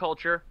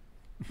agriculture,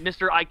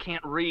 Mr. I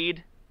can't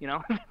read. You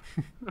know.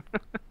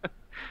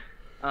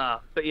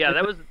 But yeah,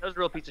 that was a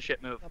real piece of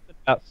shit move.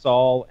 About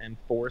Saul and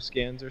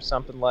foreskins or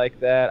something like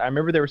that. I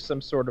remember there was some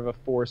sort of a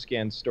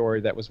foreskin story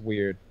that was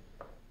weird.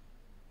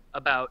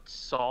 About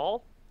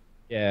Saul?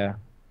 Yeah.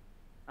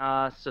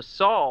 So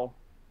Saul,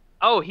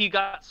 he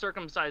got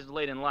circumcised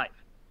late in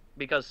life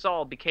because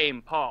Saul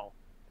became Paul.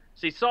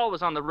 See, Saul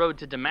was on the road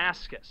to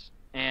Damascus,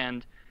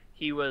 and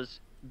he was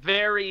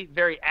very,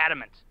 very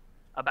adamant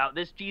about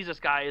this Jesus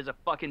guy is a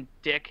fucking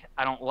dick.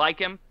 I don't like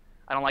him.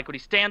 I don't like what he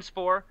stands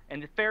for.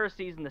 And the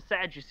Pharisees and the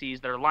Sadducees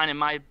that are lining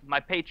my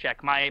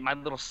paycheck, my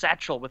little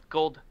satchel with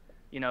gold,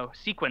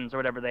 sequins or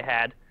whatever they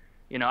had,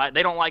 they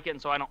don't like it,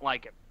 and so I don't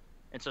like it.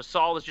 And so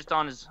Saul was just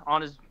on his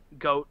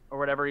goat or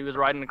whatever he was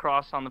riding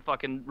across on the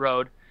fucking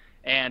road,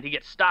 and he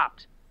gets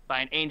stopped by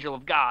an angel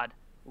of God.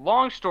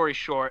 Long story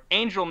short,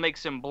 angel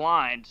makes him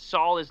blind.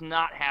 Saul is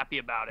not happy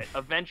about it.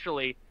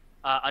 Eventually,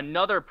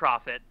 another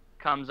prophet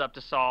comes up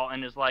to Saul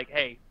and is like,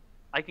 hey,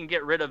 I can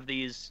get rid of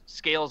these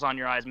scales on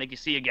your eyes, make you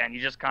see again. You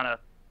just kind of,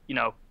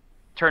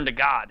 turn to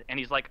God. And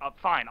he's like,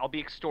 fine, I'll be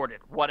extorted,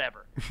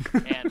 whatever.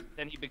 And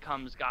then he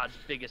becomes God's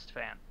biggest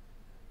fan.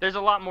 There's a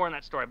lot more in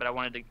that story, but I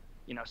wanted to,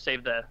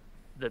 save the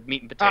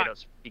meat and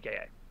potatoes for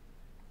PKA.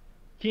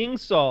 King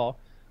Saul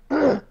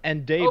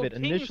and David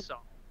King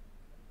Saul.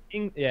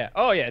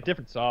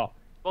 Different Saul.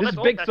 Well, this that's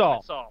is Big Old Saul.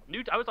 Testament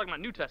Saul. I was talking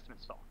about New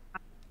Testament Saul.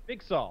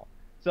 Big Saul.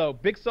 So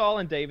Big Saul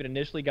and David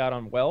initially got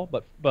on well,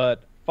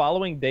 but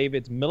following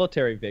David's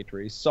military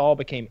victories, Saul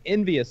became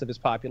envious of his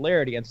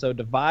popularity and so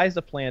devised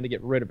a plan to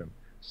get rid of him.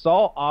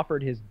 Saul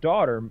offered his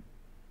daughter,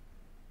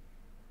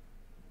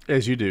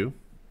 As you do.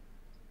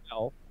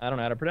 I don't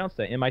know how to pronounce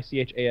that,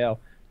 Michal,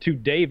 to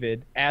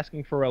David,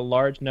 asking for a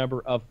large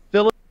number of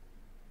Philistines.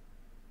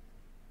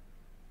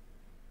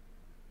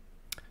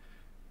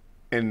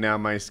 And now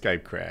my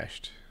Skype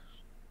crashed.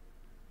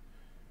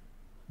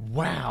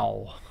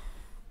 Wow.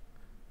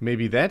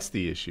 Maybe that's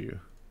the issue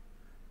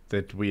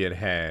that we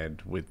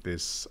had with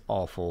this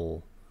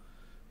awful...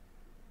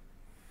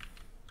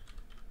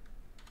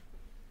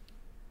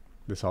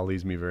 This all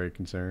leaves me very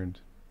concerned.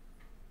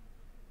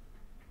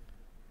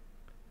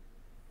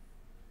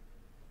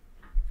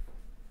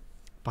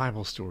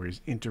 Bible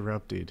stories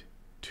interrupted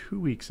 2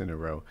 weeks in a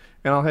row.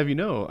 And I'll have you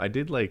know, I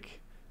did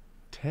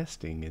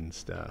testing and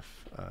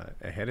stuff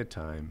ahead of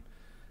time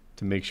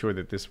to make sure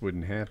that this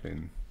wouldn't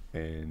happen,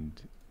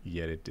 and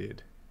yet it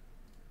did.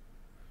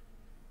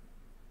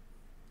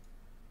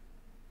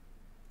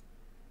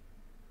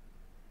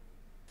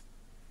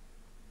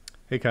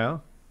 Hey,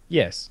 Kyle.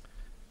 Yes.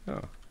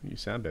 Oh, you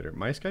sound better.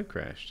 My Skype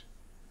crashed.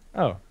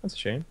 Oh, that's a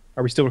shame.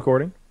 Are we still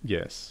recording?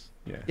 Yes.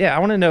 Yeah. Yeah, I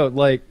want to know,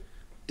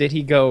 did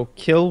he go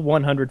kill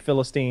 100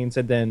 Philistines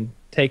and then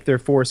take their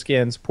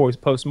foreskins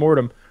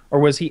post-mortem, or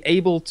was he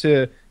able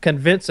to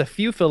convince a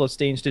few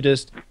Philistines to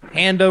just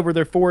hand over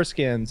their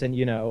foreskins and,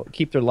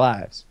 keep their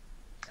lives?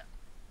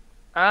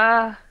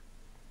 I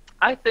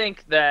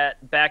think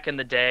that back in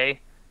the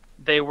day,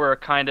 they were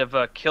kind of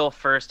a kill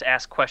first,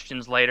 ask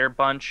questions later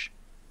bunch.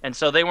 And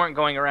so they weren't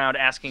going around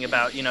asking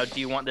about, do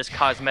you want this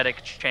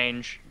cosmetic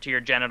change to your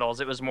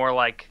genitals? It was more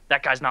like,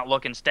 that guy's not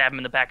looking, stab him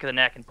in the back of the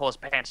neck and pull his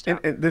pants down.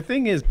 And the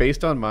thing is,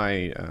 based on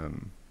my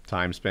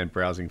time spent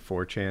browsing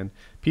 4chan,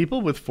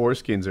 people with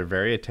foreskins are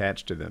very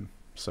attached to them.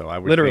 So I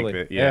would Literally,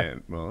 think that, yeah.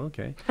 Well,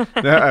 okay.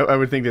 I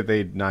would think that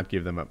they'd not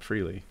give them up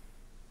freely.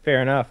 Fair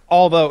enough.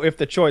 Although, if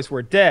the choice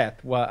were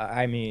death, well,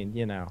 I mean,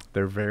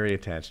 They're very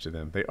attached to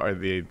them. They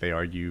argue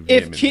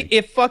vehemently.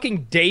 If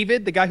fucking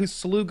David, the guy who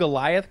slew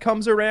Goliath,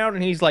 comes around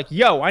and he's like,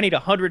 yo, I need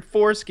 100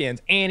 foreskins,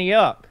 ante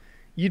up,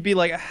 you'd be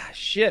like,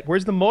 shit,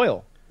 where's the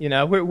moil?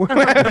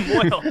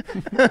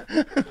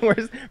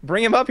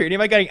 Bring him up here.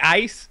 Anybody got any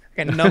ice?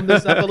 I can numb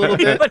this up a little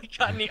bit. Anybody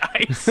got any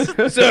ice?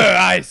 Sir,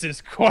 ice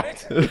is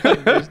quite...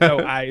 There's no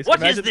ice.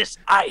 What is this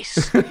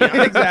ice?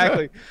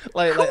 Exactly.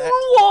 Cool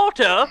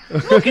water?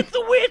 Look at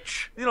the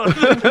witch!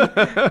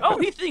 Oh,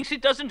 he thinks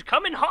it doesn't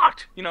come in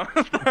hot.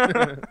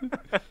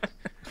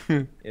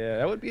 Yeah,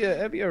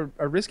 that'd be a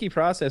risky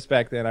process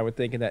back then. I would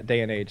think in that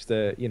day and age,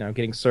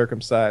 getting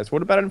circumcised.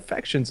 What about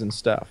infections and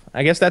stuff?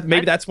 I guess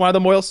that's why the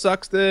Moyle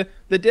sucks the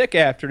dick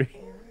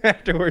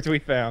afterwards. We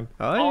found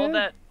all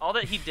that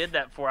he did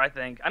that for. I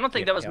don't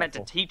think that was meant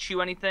to teach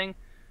you anything.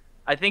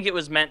 I think it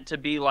was meant to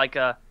be like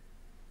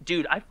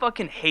dude, I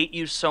fucking hate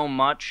you so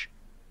much.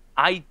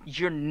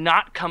 You're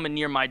not coming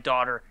near my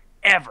daughter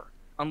ever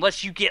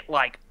unless you get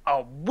like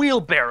a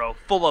wheelbarrow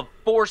full of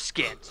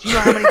foreskins. You know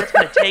how many that's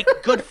gonna take?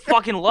 Good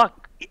fucking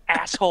luck,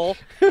 asshole.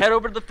 Head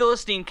over to the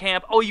Philistine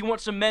camp. Oh, you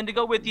want some men to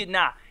go with you?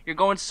 Nah, you're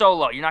going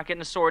solo. You're not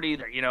getting a sword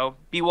either.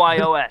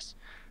 BYOS.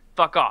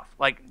 Fuck off.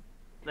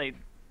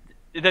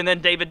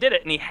 Then David did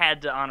it, and he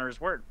had to honor his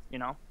word.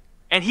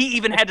 And he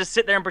even had to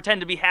sit there and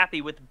pretend to be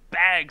happy with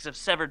bags of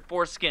severed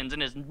foreskins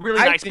in his really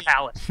nice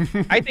palace.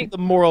 I think the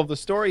moral of the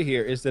story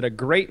here is that a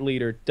great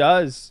leader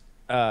does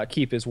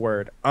keep his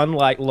word,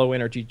 unlike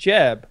low-energy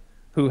Jeb,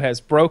 who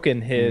has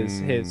broken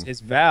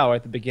his vow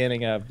at the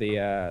beginning of the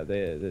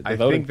voting I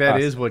think that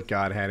process. is what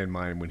God had in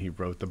mind when he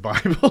wrote the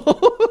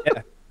Bible.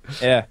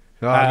 Yeah.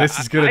 This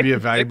is going to be a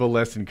valuable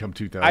lesson come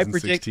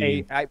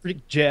 2016. I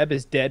predict Jeb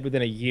is dead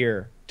within a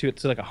year to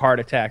like a heart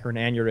attack or an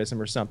aneurysm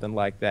or something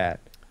like that.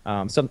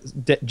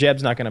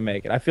 Jeb's not going to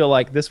make it. I feel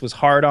like this was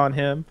hard on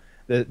him,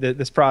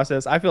 this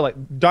process. I feel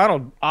like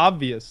Donald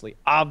obviously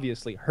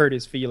hurt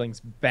his feelings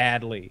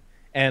badly,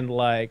 and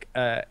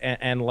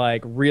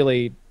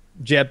really,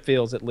 Jeb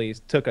feels at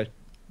least took a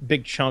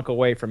big chunk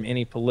away from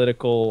any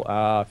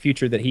political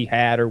future that he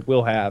had or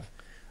will have.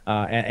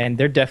 And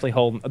they're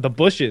definitely the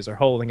Bushes are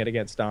holding it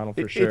against Donald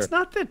for sure. It's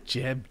not that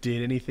Jeb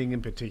did anything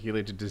in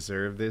particular to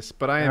deserve this,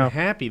 but I am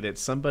happy that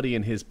somebody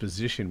in his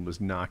position was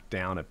knocked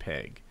down a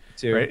peg.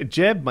 Right?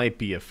 Jeb might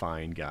be a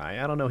fine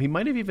guy. I don't know. He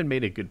might have even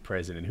made a good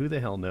president. Who the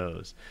hell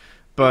knows?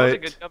 But he was a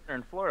good governor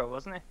in Florida,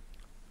 wasn't he?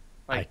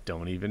 I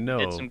don't even know.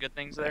 Did some good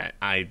things there.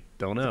 I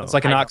don't know. It's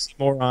like an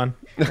oxymoron.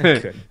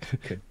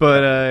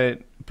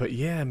 But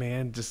yeah,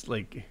 man, just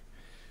like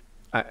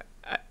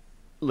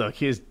look,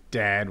 his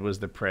dad was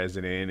the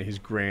president. His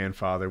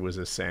grandfather was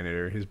a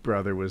senator. His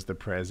brother was the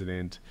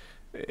president.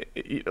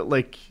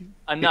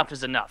 Enough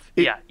is enough.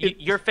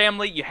 Your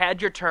family, you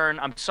had your turn.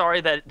 I'm sorry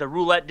that the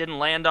roulette didn't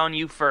land on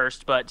you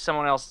first, but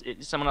someone else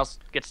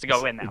gets to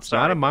go in now. It's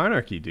not a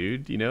monarchy,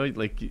 dude.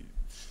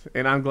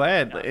 And I'm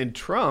glad. And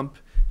Trump,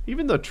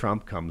 even though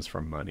Trump comes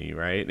from money,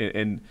 right?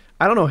 And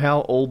I don't know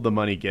how old the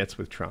money gets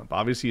with Trump.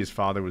 Obviously, his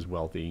father was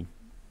wealthy.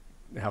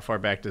 How far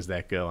back does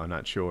that go? I'm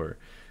not sure,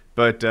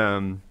 but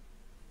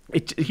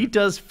he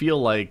does feel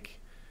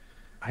like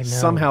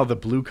somehow the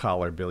blue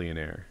collar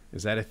billionaire.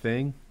 Is that a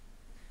thing?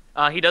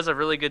 He does a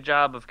really good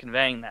job of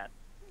conveying that.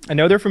 I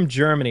know they're from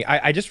Germany.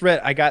 I just read.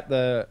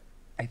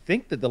 I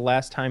think that the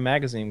Last Time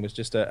magazine was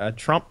just a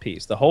Trump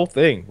piece. The whole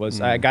thing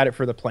was. I got it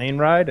for the plane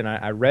ride, and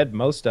I read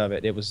most of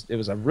it. It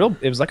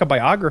was like a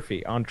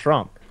biography on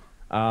Trump,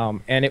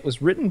 and it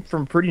was written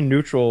from a pretty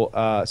neutral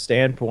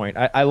standpoint.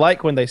 I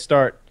like when they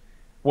start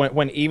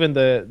when even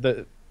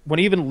when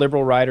even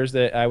liberal writers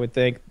that I would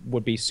think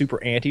would be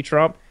super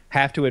anti-Trump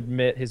have to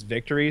admit his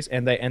victories,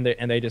 and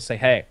they just say,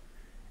 hey.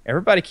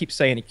 Everybody keeps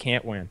saying he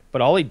can't win,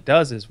 but all he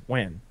does is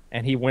win.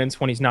 And he wins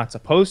when he's not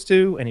supposed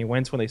to, and he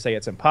wins when they say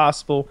it's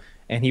impossible,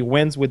 and he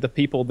wins with the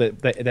people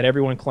that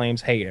everyone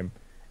claims hate him.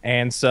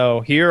 And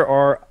so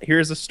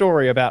here's a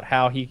story about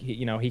how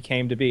he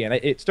came to be. And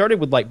it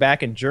started with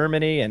back in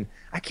Germany, and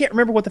I can't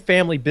remember what the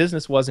family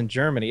business was in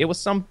Germany. It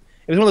was one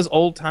of those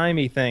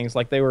old-timey things,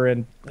 like they were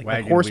in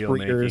horse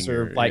breeders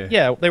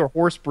they were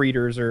horse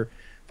breeders or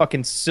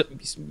fucking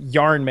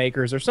yarn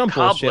makers or some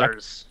bullshit.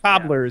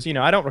 Cobblers,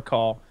 I don't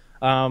recall.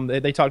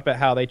 They talked about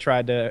how they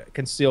tried to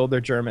conceal their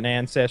German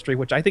ancestry,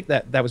 which I think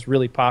that was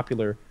really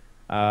popular.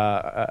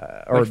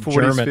 Or 40s,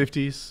 German,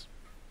 50s,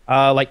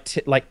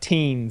 like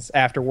teens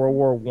after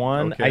World War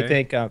I. Okay. I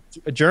think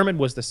German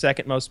was the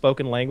second most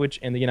spoken language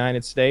in the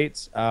United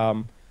States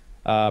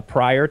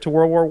prior to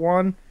World War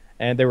I,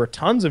 and there were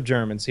tons of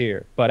Germans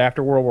here. But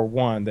after World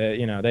War I,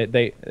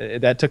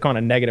 that took on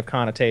a negative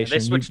connotation.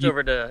 They switched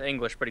over to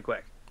English pretty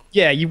quick.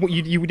 Yeah, you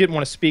didn't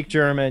want to speak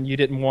German. You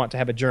didn't want to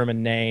have a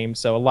German name,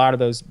 so a lot of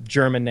those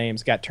German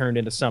names got turned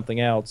into something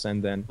else,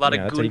 and then a lot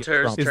of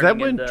Gunters. Is that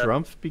when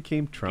Trump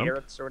became Trump?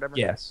 Or whatever?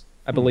 Yes,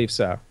 I believe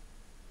so.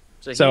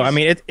 So I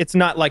mean, it's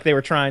not like they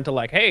were trying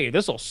to hey,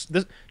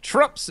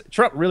 Trump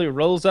really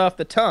rolls off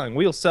the tongue.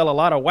 We'll sell a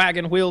lot of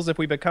wagon wheels if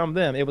we become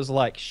them. It was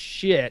like,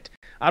 shit,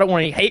 I don't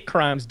want any hate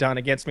crimes done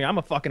against me. I'm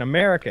a fucking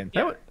American.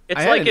 Yeah.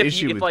 It's like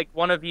if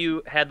one of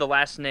you had the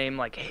last name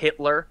like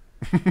Hitler.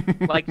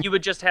 You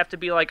would just have to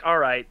be like, all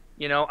right,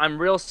 I'm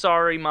real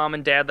sorry, Mom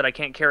and Dad, that I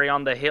can't carry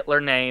on the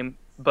Hitler name,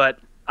 but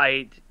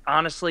I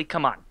honestly,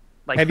 come on.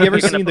 Have you ever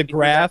seen the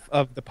graph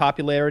of the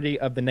popularity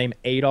of the name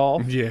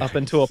Adolf up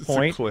until a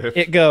point?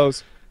 It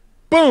goes,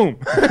 boom!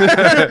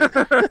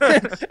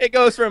 It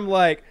goes from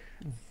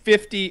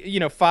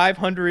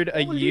 500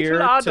 a year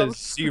to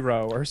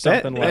 0 or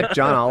something that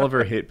John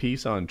Oliver hit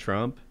piece on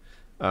Trump.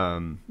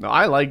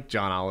 I like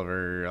John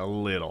Oliver a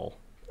little.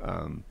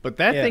 But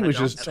that thing was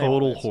just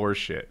total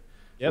horseshit.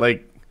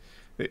 Yep.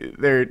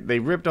 They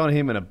ripped on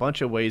him in a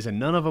bunch of ways, and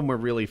none of them were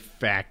really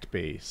fact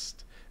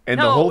based. And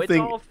no, the whole it's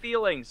thing all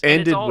feelings.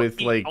 ended with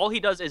all he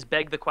does is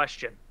beg the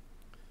question.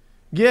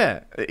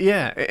 Yeah,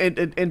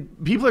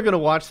 and people are gonna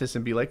watch this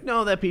and be like,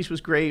 "No, that piece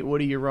was great.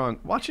 What are you wrong?"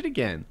 Watch it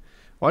again.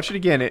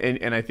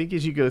 And I think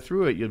as you go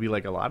through it, you'll be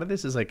like, a lot of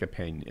this is like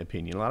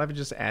opinion. A lot of it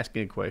just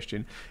asking a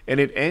question, and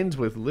it ends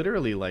with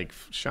literally like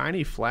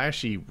shiny,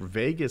 flashy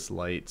Vegas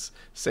lights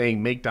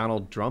saying "Make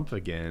Donald Trump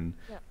again,"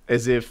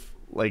 as if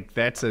like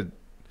that's a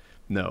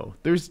no.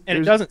 There's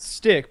it doesn't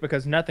stick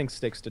because nothing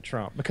sticks to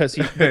Trump because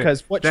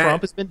what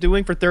Trump has been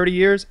doing for 30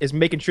 years is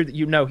making sure that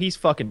you know he's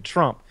fucking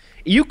Trump.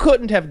 You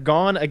couldn't have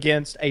gone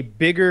against a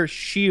bigger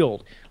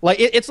shield. Like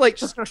it's like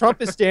just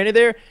Trump is standing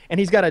there and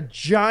he's got a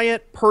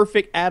giant,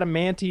 perfect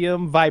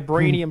adamantium,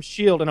 vibranium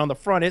shield, and on the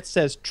front it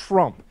says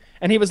Trump.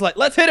 And he was like,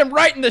 "Let's hit him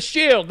right in the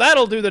shield.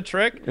 That'll do the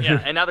trick."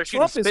 Yeah, and now they're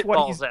shooting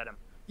spitballs at him.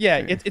 Yeah,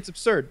 it's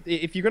absurd.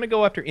 If you're gonna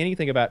go after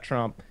anything about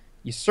Trump,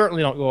 you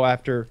certainly don't go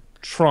after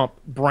Trump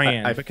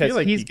brand I because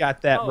like he's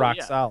got that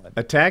rock solid.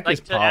 Attack like his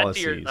to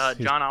policies. Add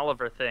to your John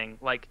Oliver thing,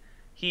 like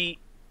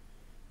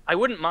I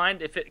wouldn't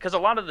mind if it, because a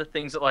lot of the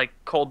things that like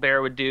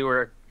Colbert would do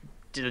or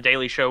the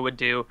Daily Show would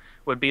do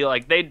would be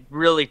like they'd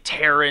really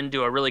tear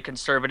into a really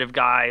conservative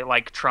guy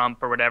like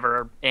Trump or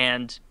whatever,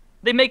 and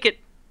they make it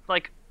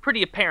like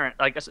pretty apparent,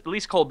 like at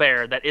least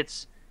Colbert, that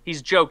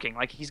he's joking.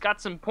 Like he's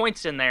got some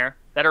points in there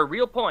that are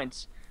real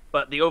points,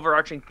 but the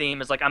overarching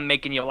theme is like, I'm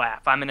making you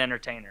laugh. I'm an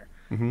entertainer.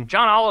 Mm-hmm.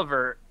 John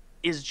Oliver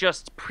is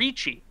just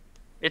preachy.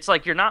 It's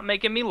like, you're not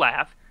making me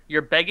laugh.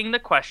 You're begging the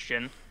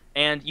question.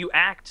 And you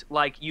act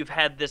like you've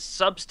had this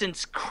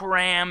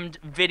substance-crammed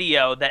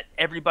video that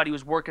everybody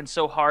was working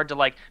so hard to,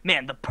 like,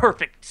 man, the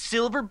perfect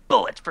silver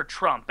bullet for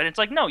Trump. And it's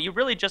like, no, you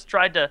really just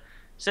tried to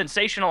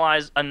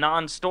sensationalize a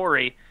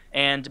non-story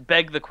and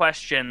beg the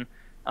question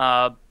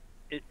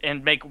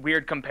and make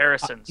weird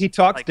comparisons. He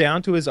talks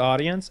down to his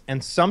audience,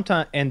 and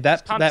sometimes, and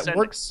that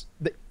works.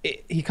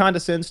 He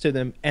condescends to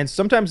them, and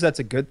sometimes that's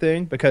a good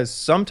thing because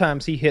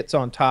sometimes he hits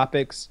on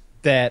topics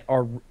that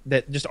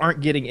just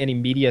aren't getting any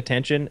media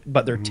attention,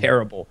 but they're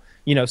terrible.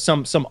 You know,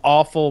 some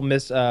awful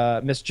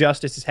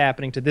misjustice is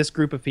happening to this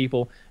group of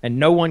people, and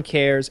no one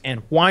cares.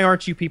 And why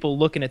aren't you people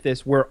looking at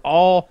this? We're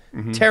all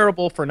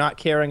terrible for not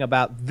caring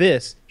about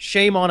this.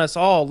 Shame on us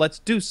all. Let's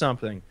do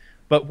something.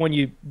 But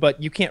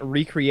you can't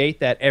recreate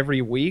that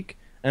every week.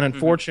 And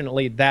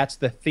unfortunately, that's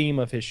the theme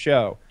of his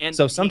show. And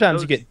so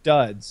sometimes you get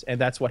duds,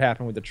 and that's what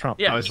happened with the Trump.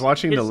 Yeah, I was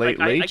watching the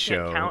Late I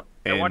Show. Count.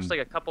 I watched like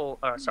a couple.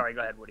 Sorry,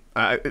 go ahead, Woody.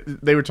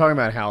 They were talking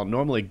about how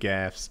normally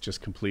gaffes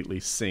just completely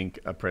sink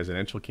a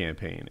presidential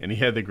campaign, and he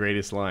had the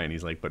greatest line.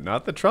 He's like, "But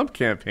not the Trump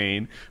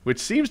campaign, which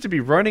seems to be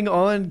running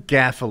on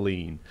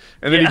gasoline."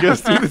 And then he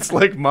goes through this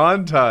like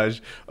montage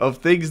of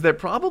things that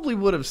probably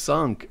would have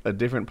sunk a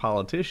different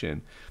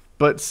politician,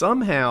 but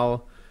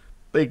somehow,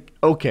 like,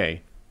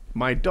 okay,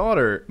 my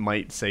daughter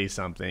might say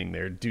something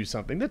or do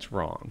something that's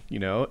wrong, you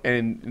know,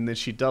 and then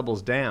she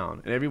doubles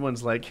down, and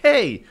everyone's like,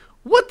 "Hey,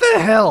 what the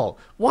hell?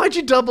 Why'd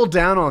you double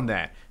down on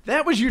that?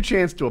 That was your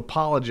chance to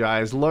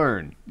apologize,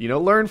 learn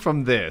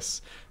from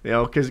this, you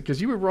know,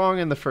 because you were wrong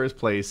in the first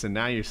place, and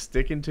now you're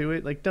sticking to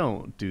it. Like,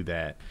 don't do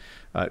that."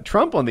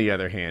 Trump, on the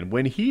other hand,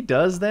 when he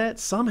does that,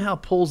 somehow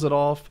pulls it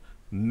off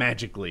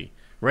magically,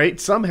 right?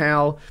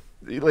 Somehow,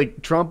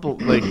 like, Trump,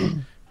 like,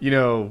 you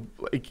know,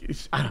 like,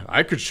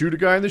 I could shoot a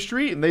guy in the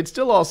street and they'd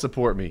still all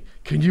support me.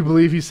 Can you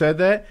believe he said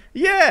that?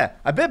 Yeah,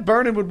 I bet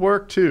burning would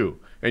work too.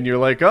 And you're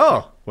like,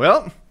 oh,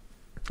 well,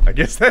 I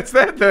guess that's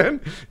that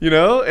then, you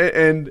know?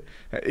 And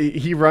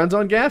he runs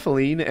on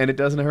gasoline and it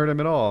doesn't hurt him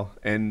at all.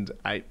 And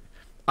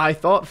I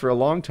thought for a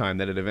long time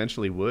that it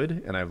eventually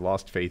would, and I've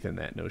lost faith in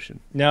that notion.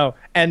 No,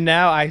 and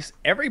now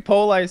every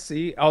poll I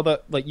see, although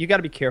like you got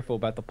to be careful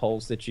about the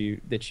polls that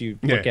you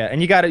look at,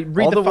 and you got to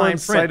read all the fine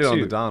ones print cited too.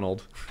 on the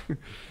Donald.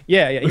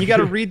 Yeah, and you got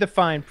to read the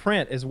fine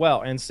print as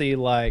well and see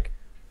like,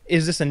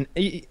 is this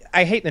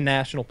I hate the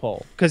national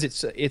poll because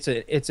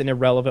it's an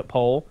irrelevant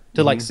poll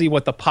to like see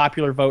what the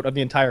popular vote of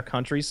the entire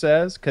country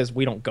says because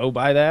we don't go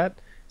by that.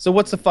 So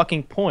what's the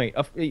fucking point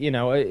of, you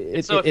know?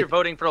 If you're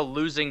voting for a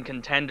losing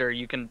contender,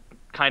 you can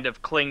kind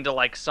of cling to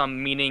like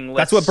some meaningless.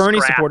 That's what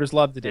Bernie supporters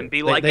love to do. And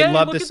be like, they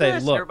love look to at say,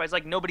 this. "Look." Everybody's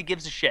like, nobody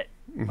gives a shit.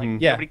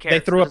 Like, yeah, nobody cares. they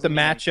threw up the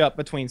matchup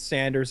between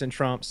Sanders and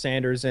Trump,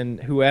 Sanders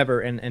and whoever,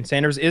 and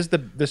Sanders is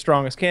the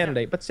strongest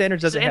candidate, but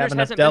Sanders doesn't have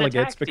enough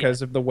delegates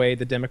because of the way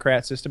the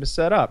Democrat system is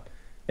set up.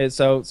 And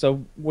so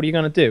what are you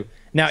going to do?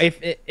 Now, if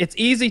it's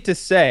easy to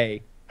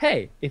say,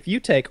 hey, if you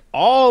take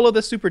all of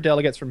the super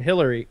delegates from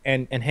Hillary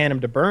and hand them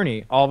to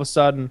Bernie, all of a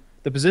sudden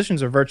the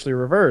positions are virtually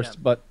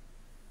reversed, but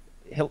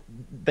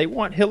they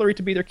want Hillary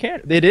to be their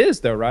candidate. It is,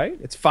 though, right?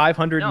 It's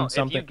 500 and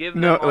something. If you give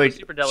them all the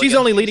super delegates, she's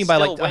only leading by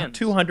like wins.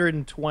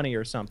 220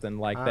 or something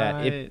like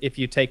that. If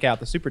you take out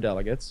the super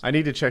delegates, I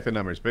need to check the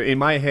numbers, but in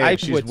my head,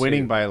 she's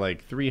winning by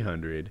like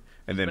 300,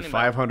 and then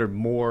 500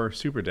 more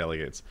super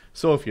delegates.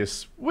 So if you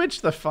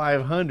switch the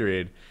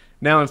 500,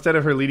 now instead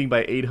of her leading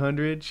by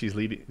 800,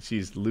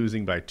 she's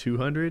losing by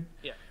 200.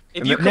 Yeah.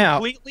 If you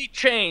completely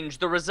change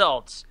the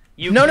results,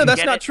 no,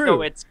 that's not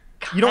true.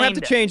 You don't have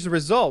to change the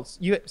results.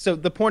 So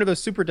the point of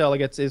those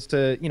superdelegates is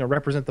to,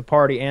 represent the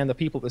party and the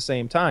people at the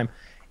same time.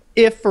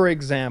 If, for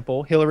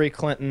example, Hillary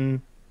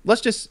Clinton,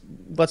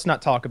 let's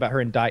not talk about her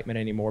indictment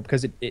anymore,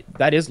 because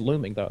that is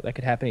looming, though. That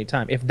could happen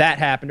anytime. If that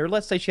happened, or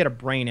let's say she had a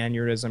brain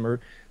aneurysm, or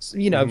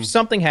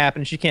something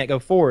happened, she can't go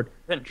forward.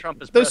 Then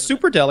Trump is those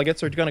president.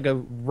 superdelegates are going to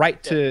go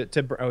right to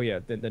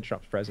then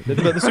Trump's president.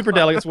 The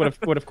superdelegates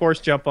would of course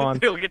jump on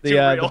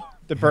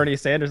the Bernie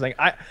Sanders thing.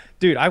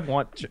 I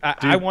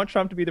want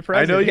Trump to be the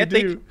president. I know you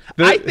do.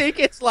 I think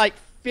it's like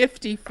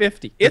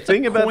 50-50. The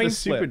thing about the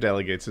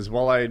superdelegates is,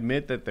 while I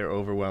admit that they're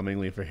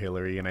overwhelmingly for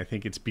Hillary, and I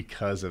think it's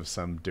because of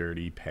some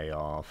dirty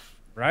payoff,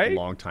 right,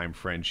 long-time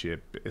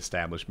friendship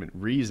establishment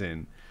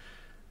reason,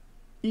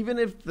 even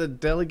if the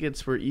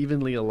delegates were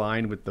evenly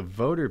aligned with the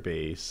voter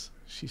base,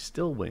 she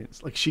still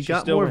wins. Like, she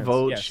got more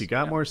votes, yes. She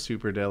got more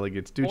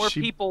superdelegates. Dude, more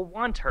people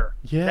want her.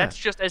 Yeah. That's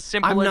just as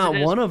simple as it is. I'm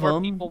not one of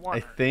them, I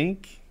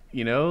think.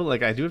 I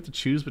do have to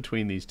choose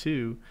between these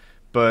two.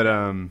 But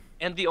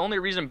and the only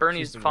reason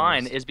Bernie's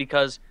fine is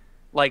because,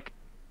 like,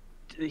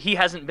 he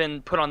hasn't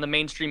been put on the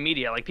mainstream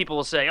media. Like, people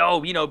will say, "Oh,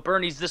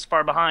 Bernie's this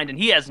far behind, and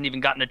he hasn't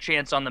even gotten a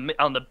chance on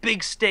the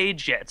big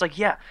stage yet." It's like,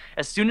 yeah,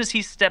 as soon as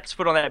he steps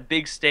foot on that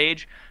big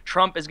stage,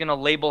 Trump is gonna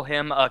label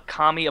him a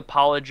commie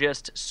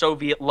apologist,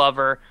 Soviet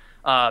lover,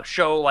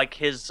 show like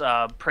his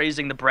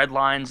praising the bread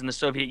lines in the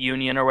Soviet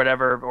Union or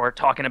whatever, or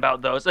talking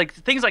about those, like,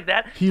 things like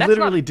that. He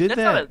literally did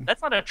that.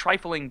 That's not a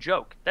trifling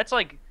joke. That's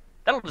like.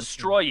 That'll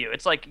destroy you.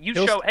 It's like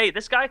show, hey,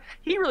 this guy,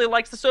 he really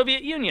likes the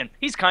Soviet Union.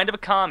 He's kind of a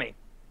commie.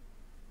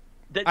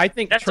 I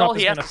think that's Trump all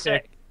he has to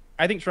say.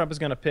 I think Trump is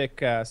going to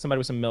pick somebody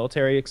with some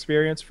military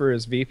experience for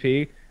his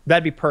VP.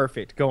 That'd be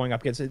perfect going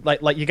up against it.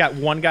 Like you got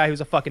one guy who's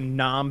a fucking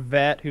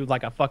vet who's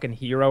like a fucking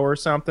hero or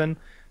something,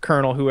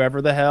 colonel,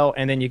 whoever the hell,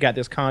 and then you got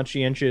this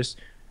conscientious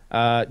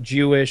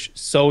Jewish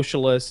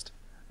socialist.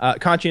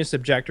 Conscientious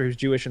objector who's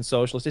Jewish and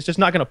socialist. It's just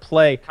not going to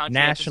play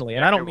nationally,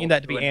 and I don't mean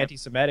that to be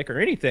anti-Semitic or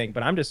anything,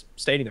 but I'm just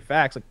stating the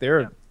facts. Like,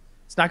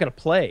 it's not going to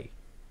play.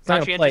 It's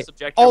not going to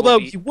play. Although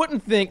you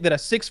wouldn't think that a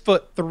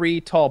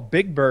 6'3" tall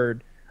Big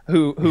Bird,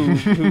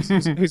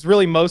 who's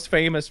really most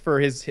famous for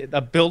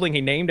a building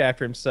he named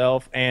after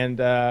himself, and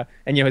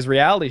his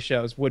reality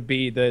shows, would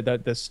be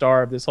the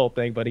star of this whole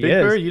thing. But he is.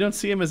 Big Bird, you don't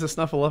see him as a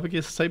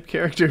Snuffleupagus type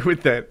character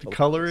with that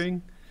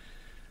coloring.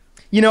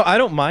 I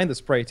don't mind the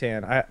spray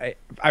tan.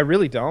 I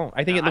really don't.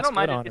 I think it looks good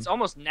on him. It's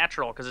almost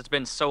natural because it's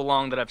been so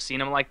long that I've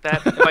seen him like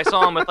that. If I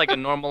saw him with like a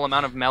normal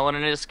amount of melanin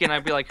in his skin,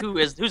 I'd be like,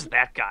 who's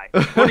that guy?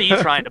 What are you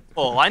trying to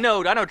pull? I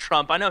know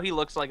Trump. I know he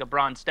looks like a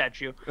bronze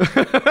statue.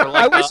 Or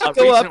like a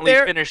recently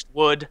finished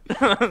wood.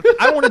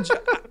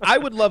 I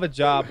would love a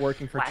job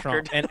working for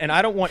Trump, and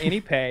I don't want any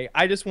pay.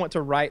 I just want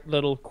to write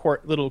little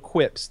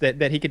quips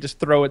that he could just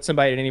throw at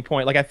somebody at any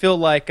point. Like, I feel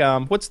like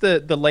what's the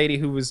lady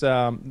who was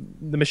the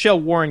Michelle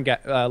Warren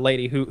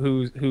lady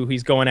who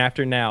he's going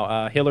after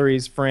now,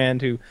 Hillary's friend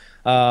who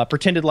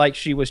pretended like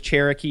she was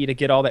Cherokee to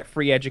get all that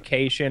free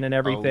education and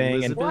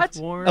everything.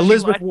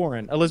 Elizabeth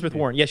Warren.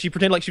 Yeah, she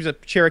pretended like she was a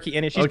Cherokee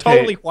and she's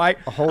totally white.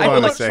 Hold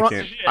on a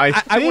second. I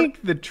think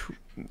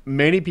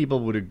many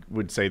people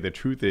would say the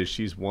truth is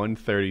she's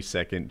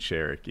 1/32nd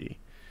Cherokee.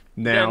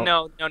 Now,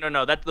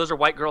 no. Those are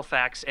white girl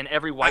facts, and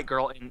every white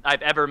girl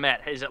I've ever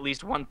met is at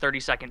least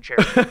 1/32nd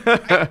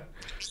Cherokee.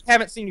 I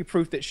haven't seen you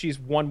proof that she's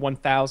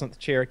 1/1000th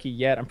Cherokee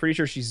yet. I'm pretty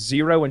sure she's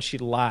 0 and she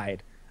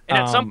lied. And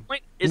at some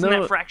point, isn't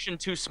that fraction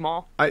too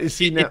small? I've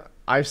seen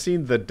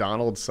the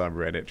Donald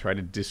subreddit try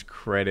to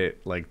discredit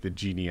like the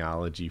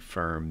genealogy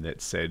firm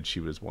that said she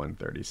was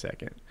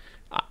 1/32nd.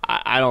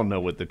 I don't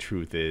know what the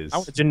truth is. I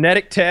want a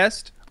genetic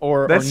test.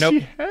 Or no.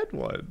 She had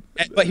one.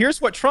 But here's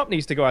what Trump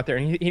needs to go out there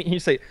and he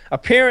say,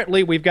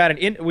 apparently we've got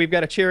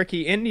a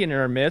Cherokee Indian in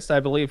our midst. I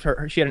believe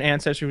she had an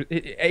ancestor.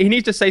 He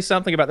needs to say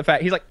something about the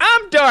fact. He's like,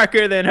 I'm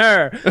darker than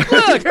her.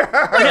 Look,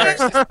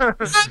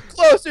 I'm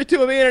closer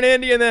to being an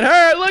Indian than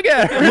her. Look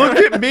at her. Look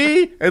at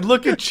me and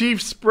look at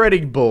Chief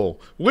Spreading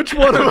Bull. Which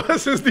one of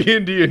us is the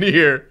Indian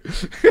here?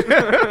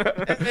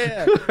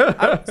 Yeah.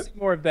 I want to see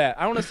more of that.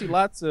 I want to see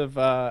lots of.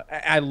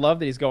 I love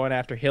that he's going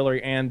after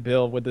Hillary and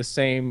Bill with the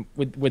same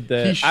with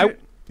the.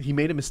 He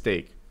made a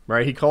mistake,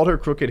 right? He called her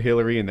Crooked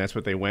Hillary, and that's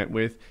what they went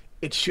with.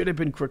 It should have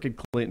been Crooked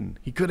Clinton.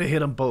 He could have hit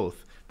them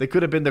both. They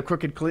could have been the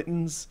Crooked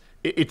Clintons.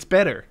 It's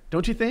better,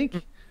 don't you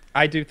think?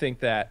 I do think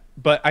that,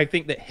 but I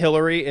think that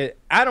Hillary.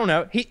 I don't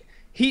know.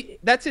 He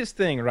that's his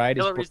thing, right?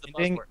 Hillary's the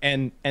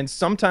buzzword. And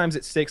sometimes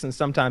it sticks and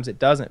sometimes it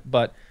doesn't.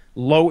 But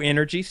low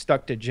energy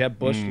stuck to Jeb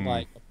Bush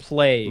like a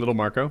plague.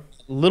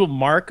 Little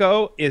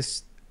Marco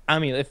is. I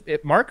mean,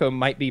 if Marco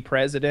might be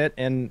president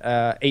in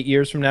 8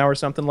 years from now or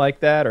something like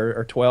that,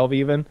 or 12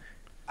 even,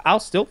 I'll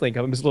still think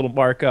of him as little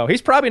Marco.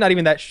 He's probably not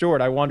even that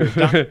short. I wonder.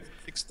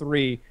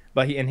 6'3",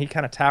 but he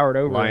kind of towered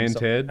over Lion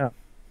Ted.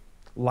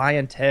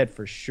 Lion Ted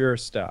for sure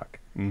stuck.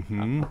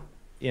 Mm-hmm.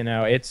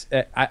 It's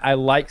I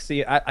like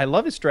seeing. I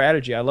love his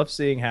strategy. I love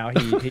seeing how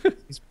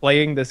he's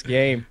playing this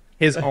game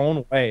his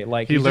own way.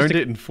 Like he learned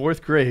it in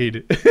 4th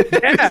grade.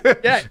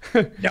 Yeah.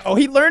 No,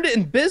 he learned it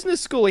in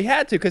business school. He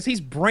had to, because he's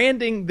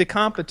branding the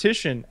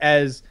competition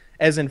as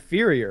as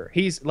inferior.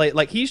 He's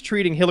like he's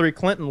treating Hillary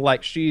Clinton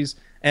like she's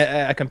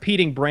a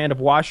competing brand of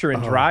washer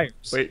and dryers.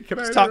 Wait, can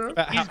He's I talking interrupt?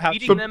 about how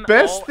He's The beating them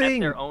best all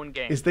thing at their own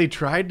game. is they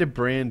tried to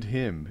brand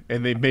him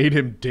and they made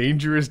him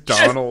Dangerous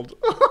Donald.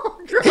 Oh,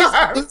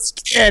 God. loose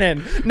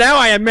cannon. Now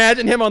I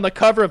imagine him on the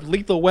cover of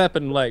Lethal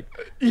Weapon, like,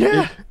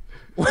 Yeah.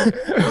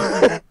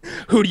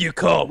 who do you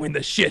call when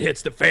the shit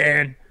hits the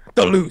fan?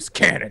 The loose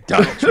cannon,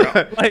 Donald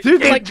Trump. Like,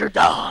 Dude, Danger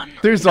Don.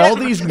 there's all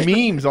these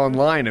memes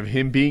online of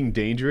him being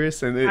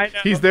dangerous, and I know.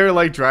 he's there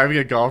like driving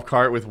a golf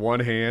cart with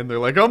one hand. They're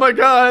like, "Oh my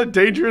God,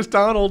 Dangerous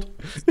Donald!"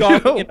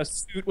 golfing in a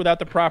suit without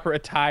the proper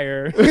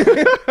attire.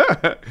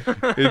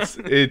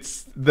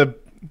 It's the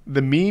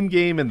meme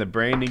game and the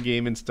branding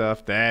game and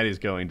stuff that is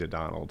going to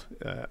Donald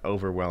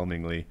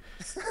overwhelmingly.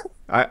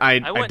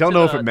 I went don't to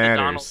know if the it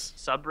Donald matters.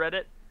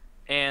 subreddit,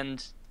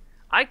 and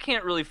I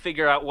can't really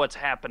figure out what's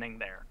happening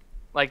there.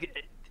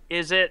 Like,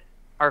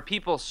 are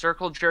people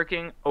circle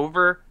jerking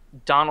over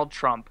Donald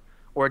Trump,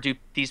 or do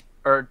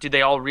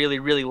they all really,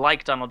 really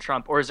like Donald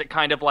Trump, or is it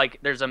kind of like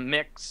there's a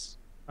mix,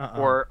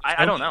 or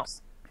I don't know.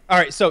 All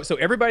right, so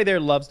everybody there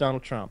loves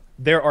Donald Trump.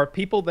 There are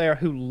people there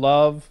who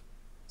love.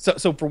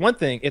 So for one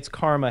thing, it's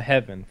karma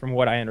heaven, from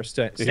what I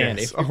understand.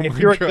 Yes. If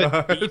you're a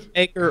good meme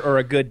maker or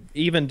a good,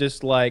 even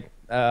just like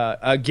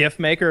a GIF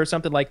maker or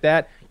something like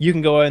that, you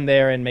can go in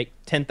there and make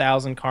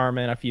 10,000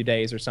 karma in a few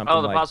days or something.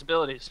 Oh, the like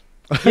possibilities.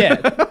 yeah,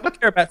 I don't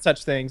care about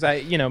such things.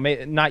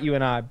 Not you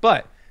and I,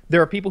 but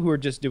there are people who are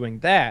just doing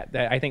that.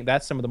 I think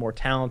that's some of the more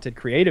talented,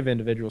 creative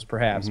individuals,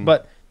 perhaps. Mm-hmm.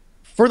 But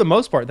for the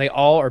most part, they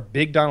all are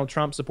big Donald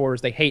Trump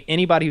supporters. They hate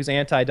anybody who's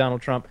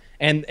anti-Donald Trump,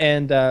 and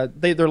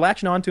they're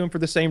latching on to him for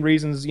the same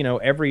reasons.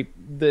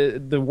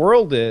 The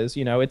world is.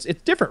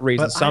 It's different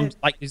reasons. Some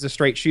like he's a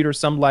straight shooter.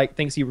 Some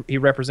thinks he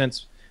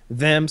represents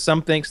them.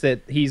 Some thinks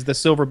that he's the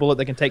silver bullet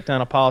that can take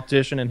down a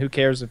politician, and who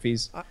cares if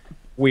he's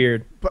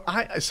weird. But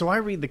I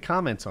read the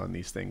comments on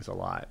these things a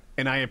lot,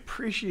 and I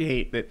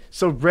appreciate that.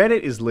 So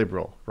Reddit is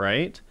liberal,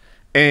 right?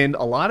 And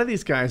a lot of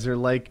these guys are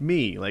like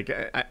me. Like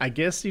I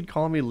guess you'd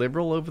call me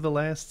liberal over the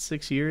last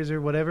 6 years or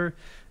whatever.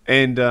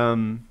 And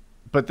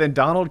but then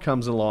Donald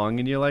comes along,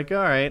 and you're like, all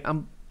right,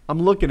 I'm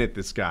looking at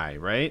this guy,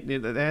 right?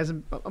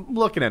 I'm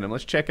looking at him.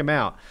 Let's check him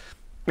out.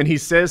 And he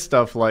says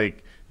stuff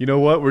like, you know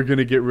what? We're going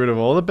to get rid of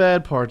all the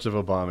bad parts of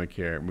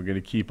Obamacare, and we're going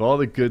to keep all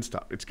the good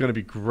stuff. It's going to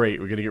be great.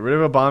 We're going to get rid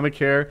of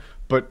Obamacare,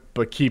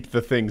 but keep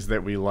the things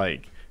that we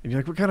like. And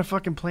you're like, what kind of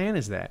fucking plan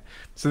is that?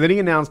 So then he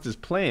announced his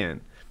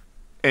plan,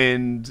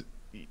 and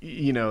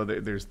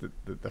there's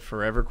the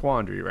forever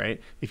quandary,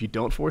 right? If you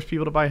don't force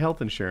people to buy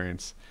health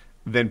insurance,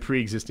 then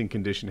pre-existing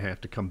conditions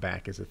have to come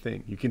back as a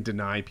thing. You can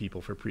deny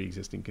people for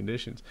pre-existing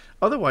conditions.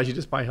 Otherwise, you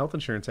just buy health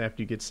insurance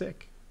after you get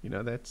sick.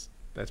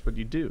 That's what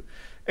you do.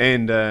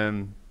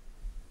 And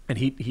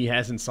he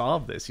hasn't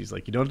solved this. He's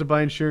like, you don't have to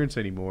buy insurance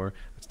anymore.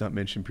 Let's not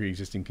mention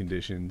pre-existing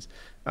conditions.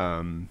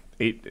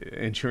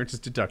 Insurance is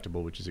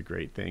deductible, which is a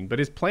great thing. But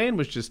his plan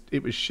was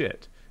it was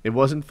shit. It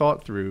wasn't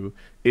thought through.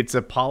 It's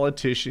a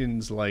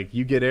politician's like,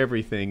 you get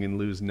everything and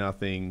lose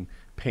nothing,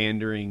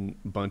 pandering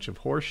bunch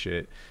of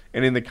horseshit.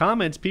 And in the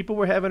comments, people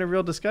were having a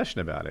real discussion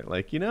about it.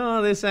 Like,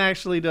 this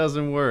actually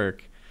doesn't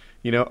work.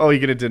 You're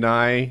going to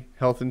deny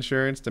health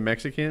insurance to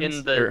Mexicans?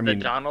 In the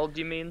Donald,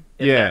 you mean?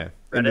 In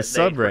the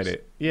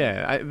subreddit.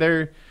 Yeah,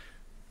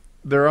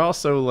 they're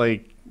also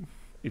like,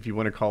 if you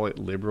want to call it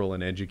liberal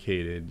and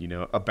educated,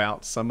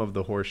 about some of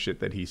the horse shit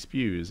that he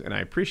spews, and I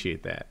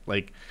appreciate that.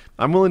 Like,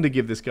 I'm willing to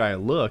give this guy a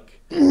look,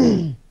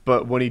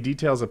 but when he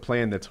details a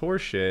plan that's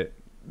horse shit,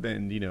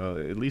 then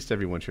at least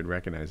everyone should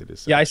recognize it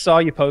as such. Yeah, I saw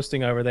you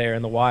posting over there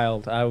in the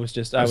wild. I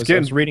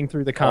was reading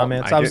through the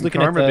comments. I was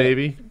looking karma, at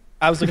baby.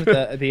 I was looking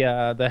at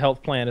the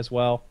health plan as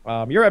well.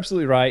 You're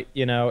absolutely right.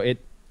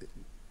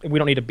 We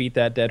don't need to beat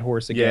that dead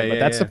horse again, but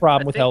that's the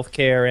problem with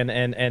healthcare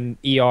and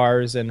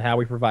ERs and how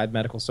we provide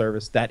medical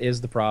service. That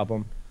is the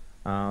problem.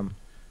 And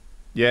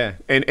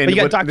but you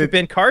got Dr.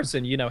 Ben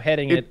Carson,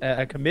 heading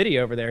a committee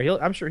over there.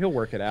 I'm sure he'll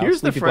work it out.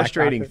 Here's the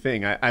frustrating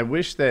thing. I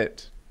wish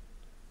that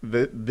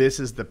this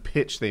is the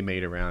pitch they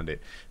made around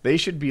it. They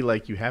should be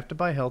like, you have to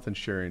buy health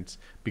insurance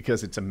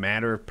because it's a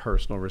matter of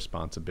personal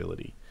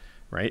responsibility,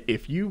 right?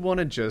 If you want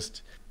to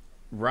just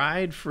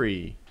ride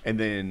free and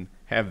then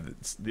have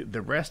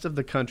the rest of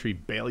the country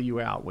bail you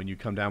out when you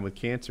come down with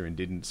cancer and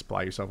didn't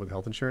supply yourself with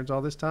health insurance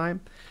all this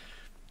time,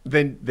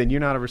 then you're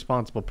not a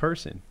responsible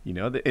person,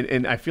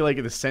 and I feel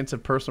like the sense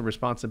of personal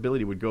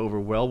responsibility would go over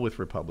well with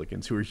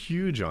Republicans, who are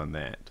huge on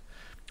that.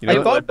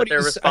 But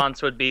their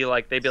response would be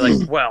like, they'd be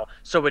like, well,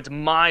 so it's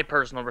my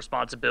personal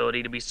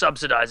responsibility to be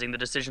subsidizing the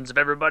decisions of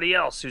everybody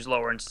else who's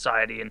lower in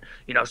society and,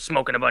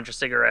 smoking a bunch of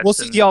cigarettes. Well,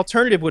 the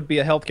alternative would be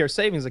a healthcare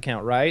savings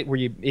account, right?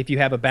 Where if you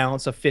have a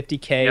balance of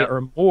 $50K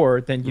or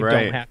more, then you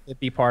don't have to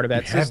be part of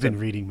that system. I have been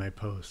reading my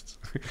posts.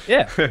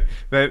 Yeah.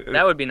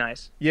 that would be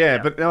nice. Yeah,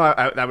 but no,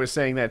 I was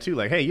saying that too.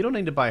 Like, hey, you don't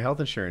need to buy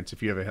health insurance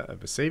if you have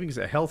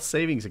a health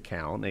savings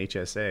account, an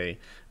HSA,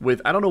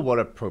 with, I don't know what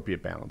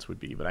appropriate balance would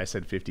be, but I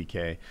said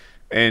 $50K.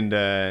 And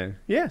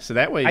so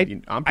that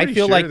way, I'm pretty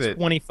sure like that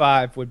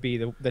 25 would be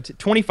the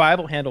 25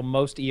 will handle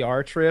most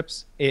ER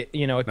trips. If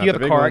you have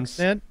a car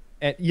accident,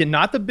 And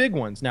not the big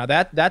ones. Now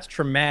that's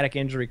traumatic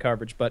injury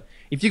coverage. But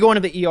if you go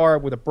into the ER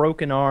with a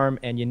broken arm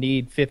and you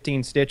need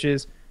 15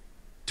 stitches,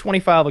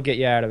 25 will get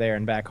you out of there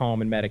and back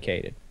home and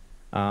medicated.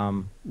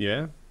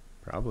 Yeah,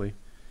 probably.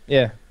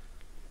 Yeah.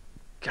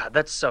 God,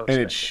 that's so And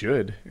expensive. it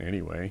should,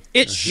 anyway.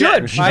 It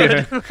should.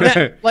 Yeah.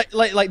 Right?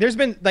 like there's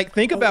been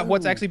think about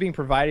what's actually being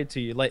provided to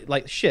you.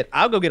 Like shit,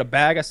 I'll go get a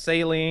bag of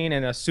saline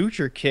and a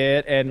suture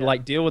kit and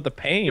deal with the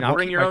pain. I'll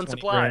bring keep your my own 20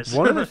 supplies. grand.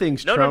 One of the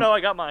things No, Trump, I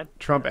got mine.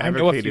 Trump I know a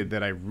few. advocated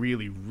that I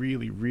really,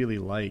 really, really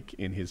like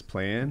in his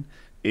plan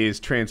is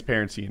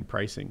transparency in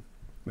pricing.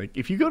 Like,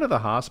 if you go to the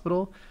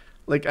hospital,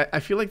 like, I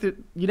feel like that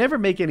you never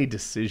make any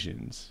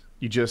decisions.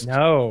 You're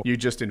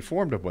just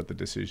informed of what the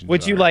decisions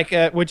Would you are. like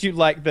the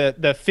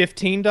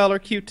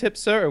 $15 Q-tip,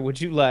 sir, or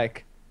would you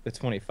like the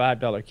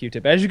 $25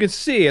 Q-tip? As you can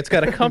see, it's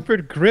got a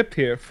comfort grip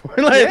here for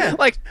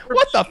what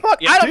the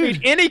fuck? Yeah, I don't dude.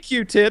 need any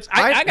Q-tips.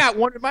 I got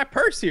one in my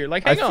purse here.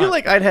 Like, I hang on. feel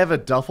like I'd have a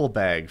duffel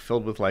bag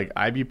filled with like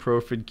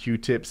ibuprofen,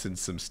 Q-tips, and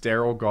some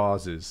sterile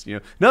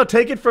gauzes. No,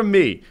 take it from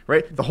me,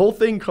 right? The whole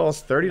thing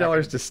costs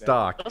 $30 to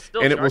stock, They'll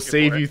still and it will charge you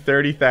save for you it.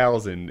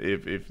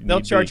 $30,000 if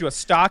They'll charge you a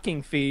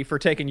stocking fee for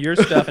taking your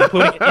stuff and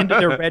putting it into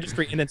their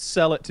registry and then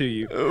sell it to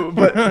you.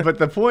 But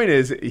the point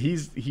is,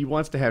 he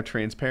wants to have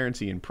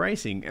transparency in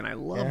pricing, and I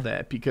love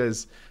that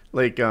because,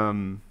 like,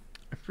 I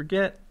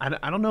forget,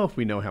 I don't know if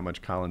we know how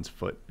much Colin's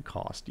foot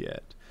cost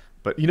yet,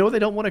 but they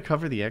don't want to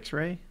cover the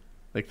X-ray.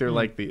 Like, they're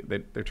like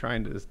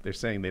they're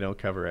saying they don't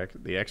cover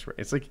the X-ray.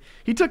 It's like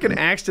he took an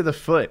axe to the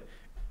foot.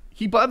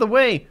 He, by the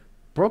way,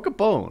 broke a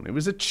bone. It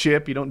was a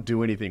chip. You don't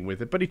do anything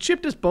with it, but he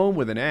chipped his bone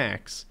with an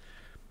axe.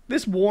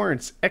 This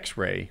warrants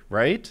X-ray,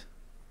 right?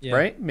 Yeah.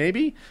 Right?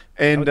 Maybe.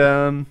 And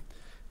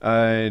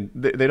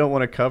they don't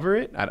want to cover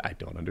it. I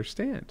don't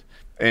understand.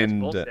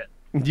 And bullshit.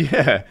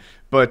 yeah,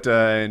 but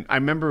I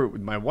remember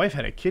my wife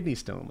had a kidney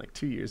stone like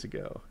 2 years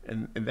ago,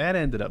 and that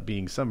ended up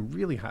being some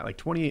really high, like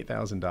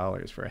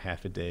 $28,000 for a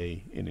half a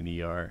day in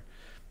an ER.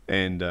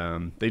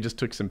 And they just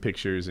took some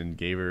pictures and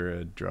gave her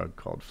a drug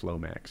called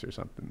Flomax or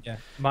something. Yeah,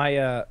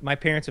 my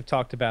parents have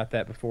talked about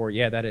that before.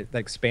 Yeah, that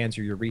expands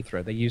your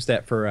urethra. They use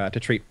that for to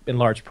treat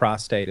enlarged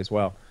prostate as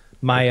well.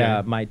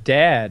 My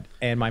dad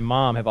and my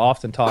mom have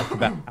often talked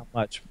about how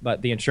much,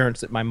 but the insurance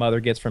that my mother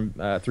gets from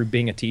through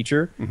being a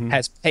teacher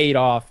has paid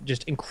off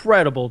just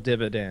incredible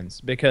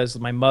dividends, because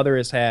my mother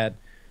has had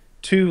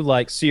 2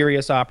 like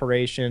serious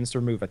operations to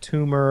remove a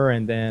tumor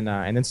and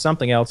then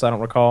something else I don't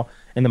recall,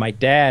 and then my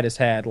dad has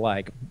had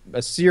like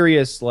a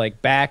serious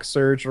like back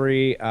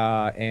surgery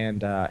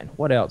and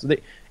what else?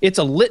 It's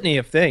a litany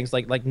of things,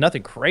 like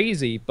nothing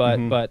crazy,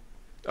 but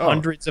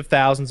hundreds of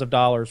thousands of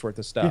dollars worth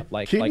of stuff.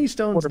 Like kidney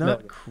stone's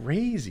not $250,000.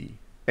 crazy,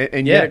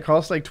 and yet it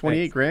costs like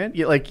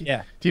 $28,000.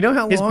 Yeah, do you know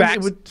how long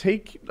it would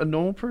take a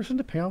normal person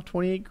to pay off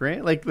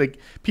 $28,000? Like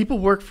people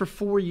work for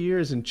 4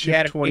 years and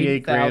chip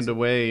 $28,000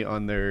 away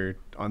on their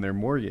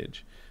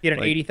mortgage. He had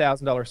an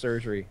 $80,000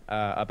 surgery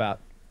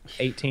about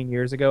 18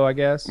 years ago, I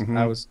guess.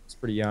 I was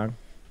pretty young.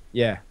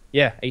 Yeah,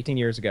 18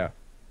 years ago.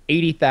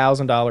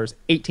 $80,000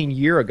 18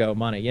 year ago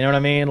money. You know what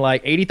I mean?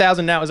 Like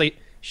 $80,000 now is a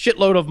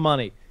shitload of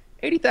money.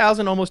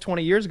 $80,000 almost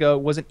 20 years ago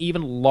was an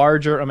even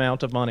larger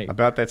amount of money.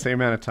 About that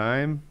same amount of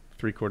time,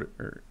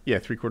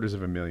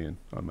 $750,000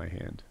 on my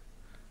hand.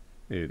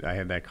 Dude, I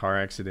had that car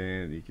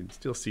accident. You can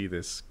still see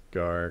this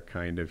scar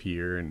kind of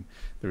here, and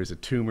there was a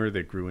tumor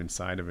that grew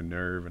inside of a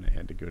nerve, and I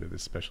had to go to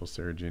this special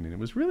surgeon, and it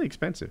was really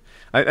expensive.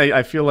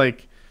 I feel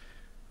like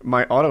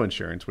my auto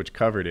insurance, which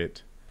covered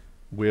it,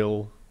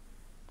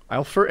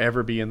 I'll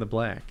forever be in the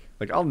black.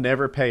 Like, I'll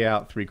never pay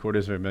out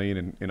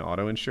 $750,000 in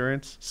auto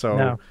insurance. So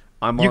No.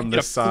 I'm You on can the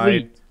get a side.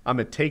 fleet.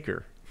 I'm a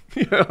taker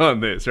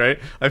on this, right?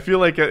 I feel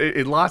like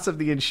lots of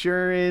the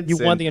insurance.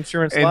 You won the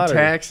insurance and lottery.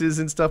 taxes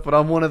and stuff, but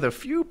I'm one of the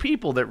few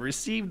people that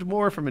received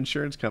more from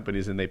insurance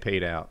companies than they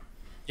paid out.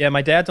 Yeah,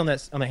 my dad's on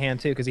the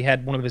hand too, because he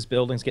had one of his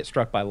buildings get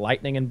struck by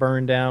lightning and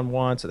burned down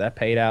once, so that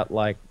paid out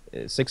like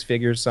 6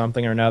 figures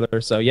something or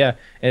another. So yeah,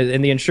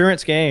 in the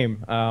insurance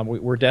game,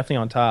 we're definitely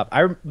on top.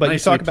 But Nicely you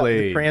talk about the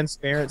played.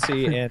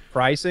 transparency and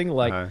pricing.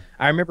 Like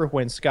I remember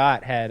when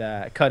Scott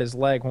had cut his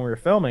leg when we were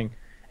filming,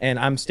 and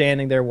I'm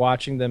standing there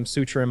watching them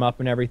suture him up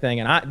and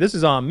everything, and this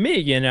is on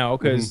me,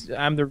 because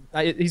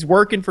he's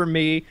working for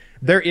me.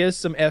 There is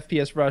some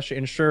FPS Russia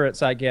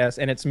insurance, I guess,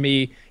 and it's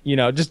me,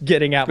 just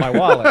getting out my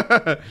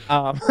wallet.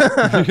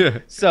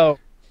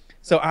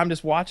 So I'm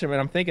just watching him,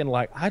 and I'm thinking,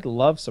 like, I'd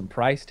love some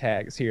price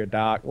tags here,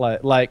 Doc.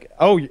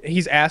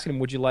 He's asking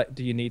him,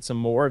 do you need some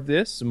more of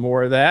this, some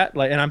more of that?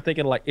 Like, and I'm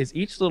thinking, like, is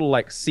each little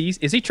is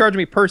he charging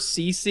me per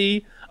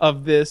cc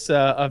of this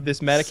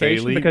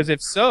medication? Saline? Because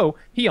if so,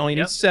 he only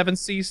needs 7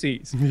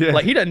 cc's. Yeah.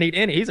 Like, he doesn't need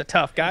any. He's a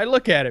tough guy.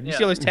 Look at him. You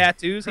see all his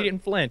tattoos? He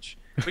didn't flinch.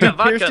 We got He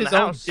vodka pierced in his the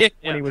own house. dick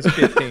when he was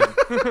 15.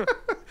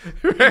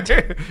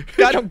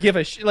 I don't give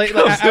a shit. Like,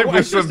 Comes in I with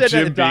should some have said that to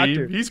the Jim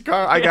doctor. Beam.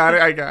 I got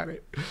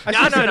it. I No,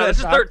 should've said that this to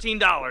is the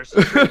doctor.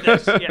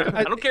 $13. Yeah,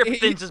 I don't care if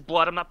it thins his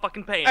blood. I'm not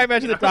fucking paying. I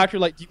imagine the doctor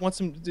do you want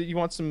some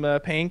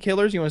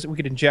painkillers? We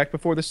could inject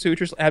before the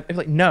sutures? I'm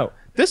like, no.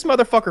 This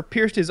motherfucker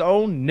pierced his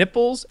own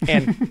nipples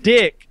and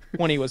dick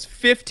when he was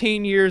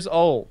 15 years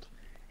old.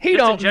 He Just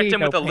don't inject need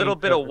him with no a little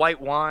bit painkiller. of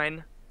white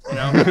wine. You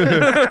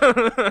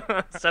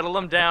know, settle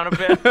him down a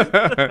bit.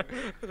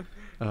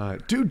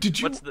 Dude, did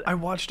you? What's the- I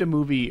watched a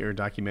movie or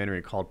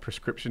documentary called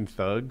Prescription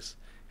Thugs.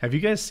 Have you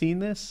guys seen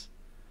this?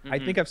 I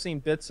think I've seen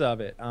bits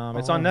of it. It's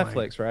Oh on my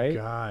Netflix, right?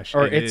 Gosh,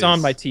 Or it it's on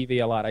is. my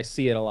TV a lot. I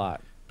see it a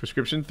lot.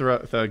 Prescription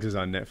Thugs is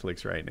on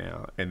Netflix right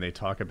now, and they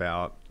talk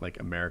about like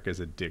America's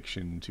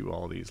addiction to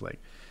all these like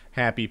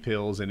happy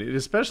pills, and it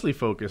especially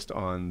focused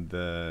on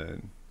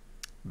the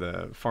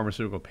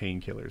pharmaceutical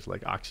painkillers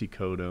like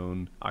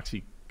oxycodone,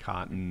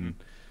 oxycontin,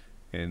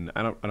 and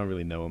I don't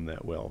really know them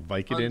that well. Tons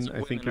Vicodin, of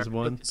I think, women is are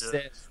one.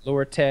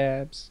 Lower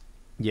tabs.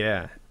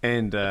 Yeah,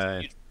 and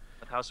With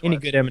Housewives. Any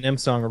good Eminem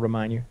song will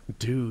remind you.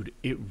 dude,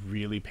 it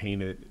really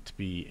painted it to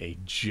be a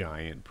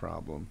giant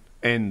problem.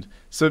 And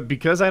so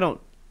because I don't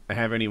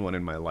have anyone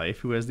in my life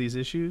who has these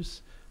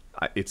issues,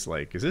 it's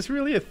like, is this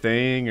really a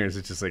thing, or is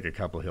it just like a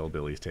couple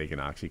hillbillies taking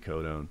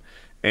oxycodone?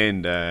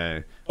 And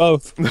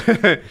Both.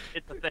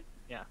 It's a thing.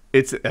 Yeah.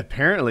 it's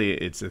apparently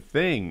it's a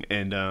thing.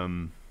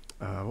 And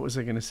what was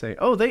I gonna say?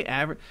 Oh, they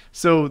average.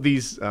 So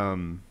these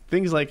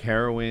things like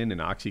heroin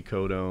and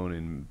oxycodone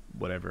and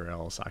whatever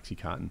else,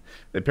 OxyContin.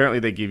 Apparently,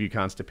 they give you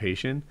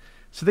constipation.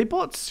 So they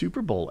bought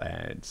Super Bowl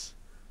ads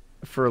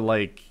for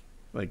like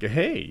a,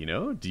 hey, you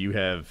know, do you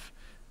have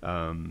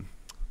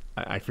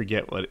I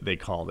forget what they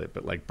called it,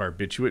 but like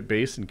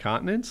barbiturate-based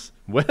incontinence?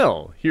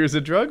 Well, here's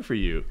a drug for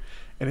you.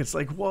 And it's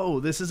like, whoa,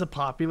 this is a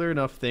popular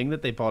enough thing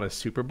that they bought a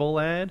Super Bowl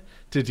ad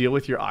to deal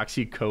with your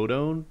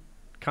oxycodone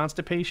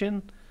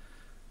constipation.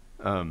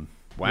 Wow.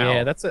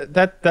 Yeah,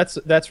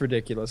 that's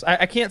ridiculous.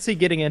 I can't see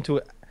getting into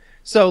it.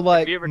 So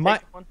like Have you ever my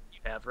taken one?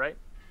 You have, right?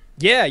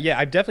 yeah,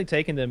 I've definitely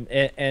taken them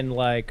and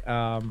like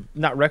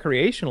not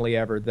recreationally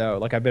ever though.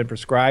 Like I've been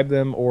prescribed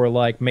them, or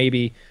like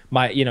maybe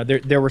my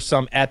there were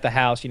some at the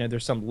house.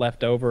 There's some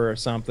left over or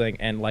something,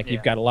 and like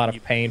you've Yeah. got a lot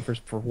of pain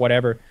for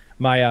whatever.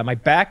 My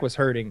back was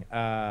hurting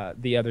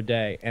the other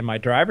day, and my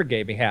driver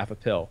gave me half a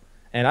pill,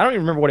 and I don't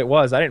even remember what it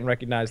was. I didn't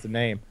recognize the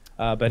name.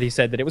 But he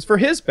said that it was for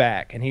his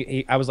back,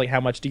 and I was like, how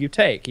much do you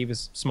take? He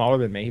was smaller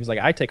than me. He was like,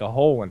 I take a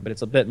whole one, but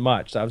it's a bit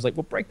much. So I was like,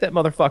 well, break that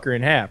motherfucker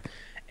in half.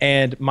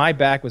 And my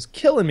back was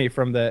killing me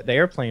from the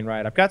airplane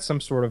ride. I've got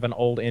some sort of an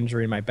old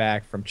injury in my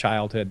back from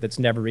childhood that's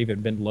never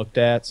even been looked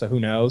at, so who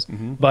knows.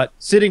 But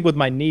sitting with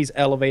my knees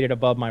elevated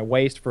above my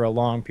waist for a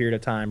long period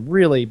of time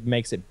really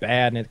makes it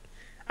bad. And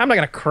I'm not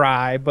going to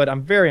cry, but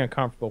I'm very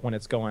uncomfortable when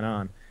it's going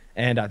on.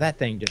 And that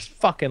thing just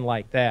fucking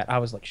like that. I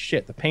was like,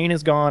 shit, the pain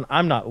is gone.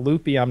 I'm not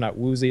loopy. I'm not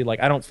woozy.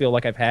 Like, I don't feel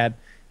like I've had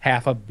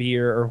half a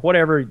beer or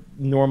whatever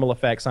normal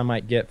effects I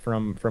might get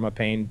from a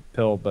pain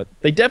pill. But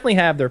they definitely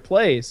have their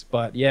place.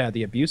 But, yeah,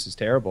 the abuse is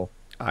terrible.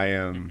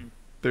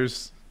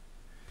 There's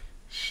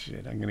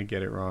shit, I'm going to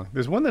get it wrong.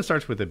 There's one that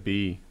starts with a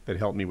B that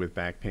helped me with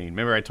back pain.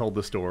 Remember I told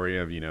the story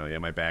of,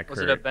 my back hurt. Was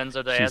it a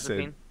benzodiazepine? She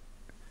said,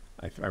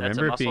 I a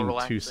remember it muscle being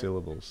relaxer? 2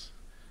 syllables.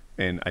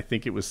 And I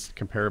think it was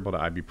comparable to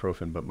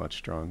ibuprofen, but much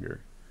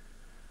stronger.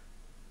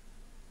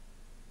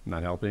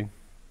 Not helping?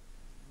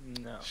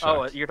 No.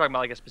 Oh, Shucks. you're talking about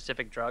like a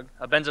specific drug?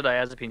 A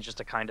benzodiazepine is just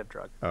a kind of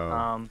drug.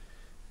 Oh.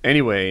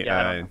 Anyway, Yeah,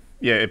 I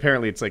don't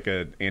apparently it's like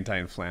an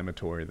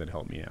anti-inflammatory that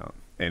helped me out.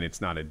 And it's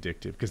not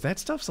addictive. Because that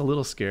stuff's a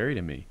little scary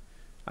to me.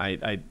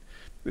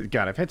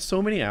 God, I've had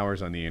so many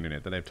hours on the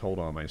internet that I've told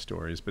all my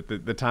stories. But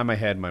the time I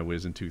had my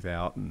wisdom tooth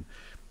out, and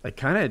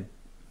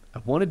I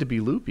wanted to be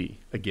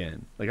loopy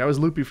again. Like, I was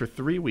loopy for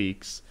 3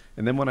 weeks,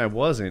 and then when I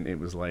wasn't, it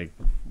was like,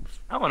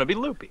 I want to be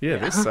loopy. yeah,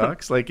 this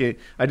sucks. Like,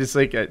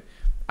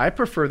 I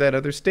prefer that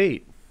other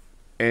state.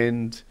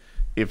 And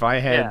if I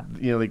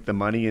had, like the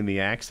money and the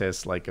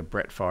access like a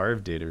Brett Favre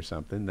did or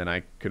something, then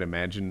I could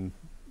imagine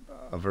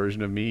a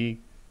version of me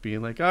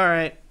being like, all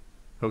right,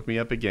 hook me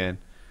up again.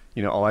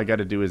 All I got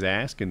to do is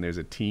ask, and there's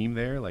a team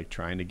there, like,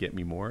 trying to get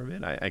me more of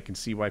it. I can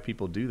see why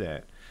people do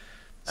that.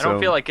 I don't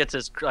feel like it's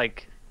as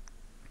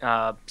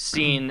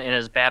seen in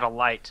as bad a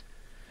light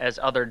as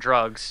other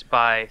drugs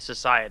by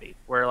society,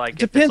 where like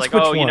if it's Depends like,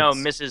 which oh, ones.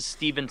 Mrs.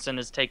 Stevenson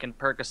is taking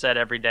Percocet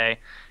every day,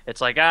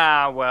 it's like,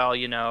 well,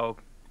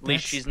 at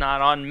least she's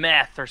not on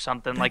meth or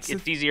something. Like,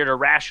 it's easier to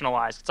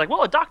rationalize. It's like,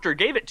 well, a doctor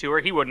gave it to her,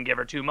 he wouldn't give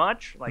her too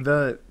much. Like,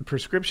 the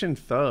prescription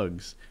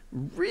thugs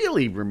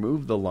really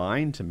removed the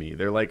line to me.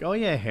 They're like, oh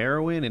yeah,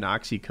 heroin and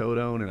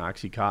oxycodone and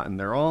oxycontin,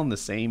 they're all in the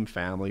same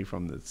family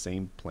from the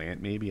same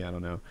plant, maybe, I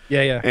don't know.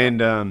 Yeah.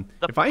 And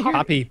if I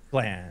Poppy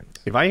plant.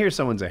 If I hear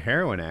someone's a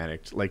heroin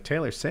addict, like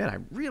Taylor said, I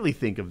really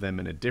think of them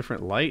in a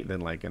different light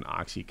than like an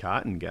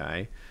OxyContin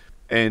guy.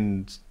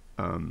 And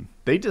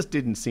they just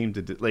didn't seem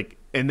to like.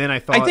 And then I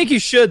thought, I think you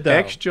should though.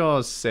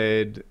 X-Jaws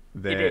said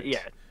that yeah.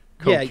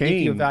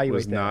 cocaine you evaluate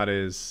was that. not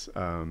as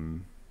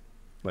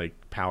like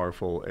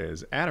powerful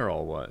as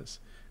Adderall was.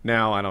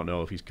 Now I don't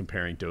know if he's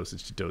comparing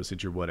dosage to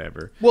dosage or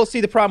whatever. Well, see,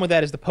 the problem with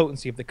that is the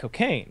potency of the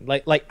cocaine.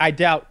 Like I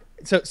doubt.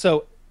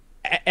 So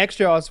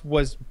X-Jaws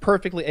was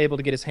perfectly able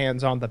to get his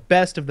hands on the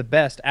best of the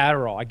best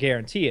Adderall. I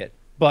guarantee it.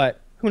 But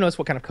who knows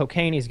what kind of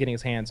cocaine he's getting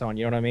his hands on?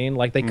 You know what I mean?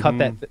 Like they cut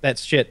that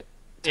shit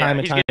time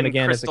and he's time getting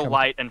again as it Crystal comes.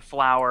 Light and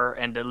flour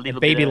and a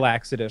little Baby bit of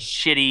laxative.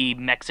 shitty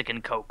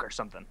Mexican Coke or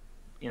something.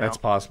 You know? That's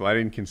possible. I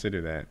didn't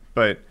consider that.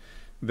 But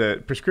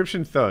the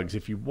Prescription Thugs,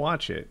 if you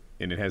watch it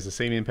and it has the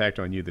same impact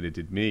on you that it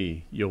did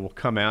me, you'll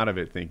come out of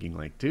it thinking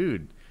like,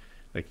 dude,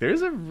 like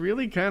there's a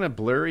really kind of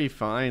blurry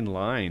fine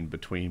line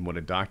between what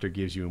a doctor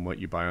gives you and what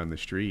you buy on the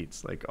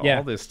streets. Like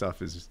all this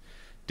stuff is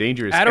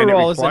dangerous. Adderall and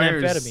it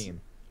requires, is an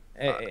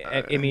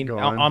amphetamine. I mean,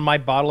 on my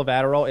bottle of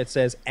Adderall, it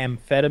says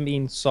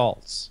amphetamine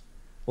salts.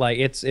 Like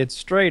it's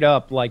straight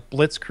up like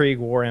Blitzkrieg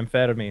war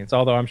amphetamines.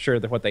 Although I'm sure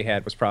that what they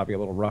had was probably a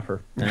little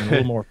rougher and a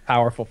little more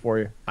powerful for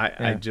you. I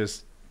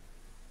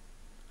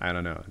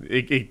don't know.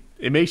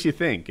 It makes you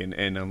think,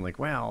 and I'm like,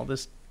 wow, all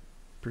this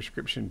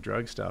prescription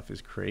drug stuff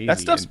is crazy. That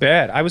stuff's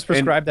bad. I was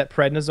prescribed that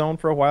prednisone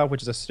for a while,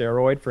 which is a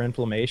steroid for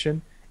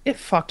inflammation. It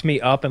fucked me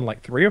up in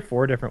like 3 or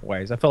 4 different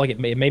ways. I felt like it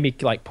made me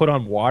like put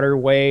on water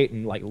weight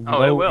and like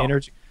low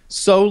energy,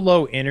 so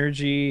low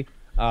energy.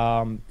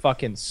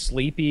 Fucking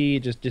sleepy,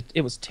 just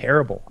it was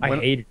terrible. I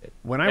hated it.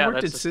 When I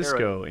worked at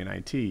Cisco in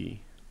IT,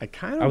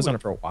 I was on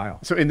it for a while.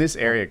 So in this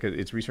area, because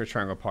it's Research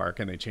Triangle Park,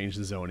 and they changed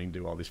the zoning to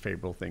do all these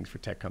favorable things for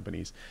tech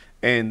companies,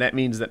 and that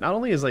means that not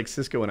only is like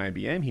Cisco and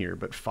IBM here,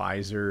 but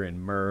Pfizer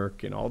and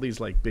Merck and all these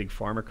like big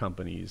pharma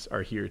companies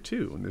are here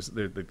too, and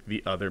they're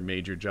the other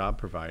major job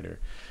provider.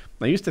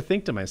 And I used to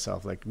think to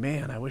myself like,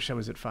 man, I wish I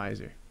was at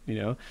Pfizer. You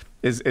know,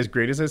 as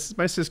great as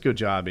my Cisco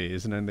job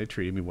is, and then they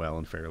treated me well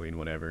and fairly and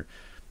whatever.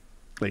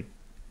 Like,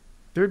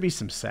 there would be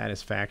some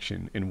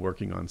satisfaction in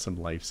working on some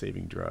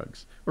life-saving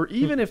drugs. Or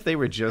even if they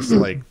were just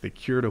like the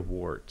cure to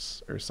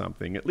warts or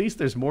something. At least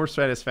there's more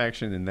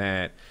satisfaction in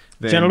that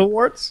than genital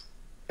warts?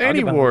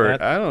 Any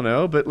wart. I don't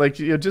know. But like,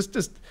 you know, just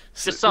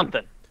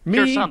something.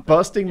 Me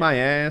busting my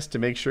ass to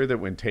make sure that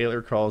when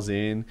Taylor calls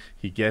in,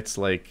 he gets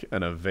like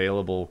an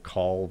available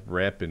call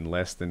rep in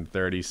less than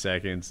 30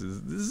 seconds.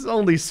 This is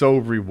only so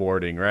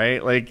rewarding,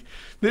 right? Like,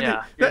 you're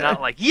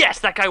not like, yes,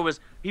 that guy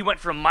he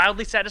went from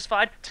mildly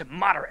satisfied to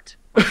moderate.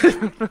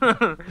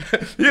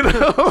 You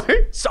know,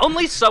 it's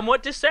only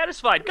somewhat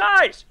dissatisfied.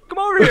 Guys, come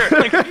over here.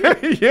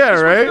 Like, yeah,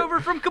 right. Over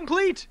from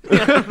complete.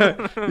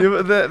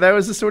 That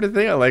was the sort of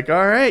thing. I'm like,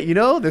 all right, you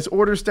know, this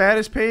order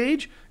status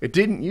page. It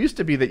didn't used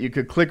to be that you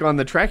could click on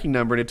the tracking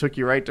number and it took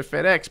you right to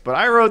FedEx, but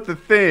I wrote the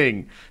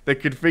thing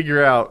that could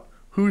figure out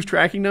whose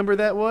tracking number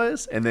that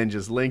was and then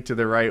just link to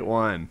the right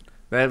one.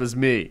 That was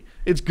me.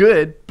 It's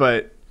good,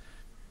 but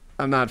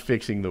I'm not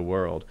fixing the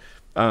world.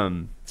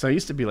 So I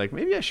used to be like,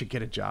 maybe I should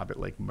get a job at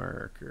like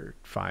Merck or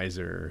Pfizer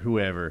or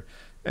whoever.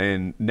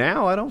 And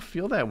now I don't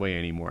feel that way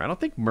anymore. I don't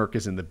think Merck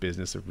is in the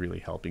business of really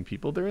helping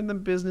people. They're in the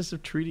business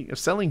of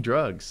selling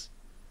drugs.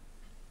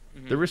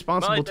 Mm-hmm. They're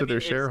responsible to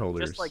their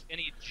shareholders. Just like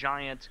any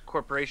giant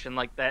corporation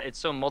like that, it's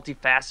so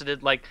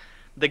multifaceted. Like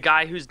the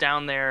guy who's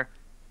down there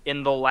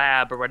in the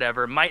lab or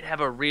whatever might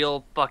have a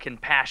real fucking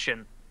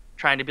passion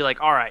trying to be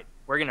like, all right,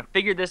 we're going to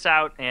figure this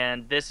out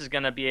and this is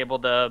going to be able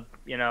to,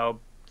 you know,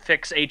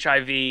 fix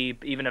HIV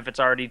even if it's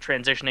already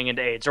transitioning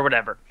into AIDS or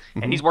whatever.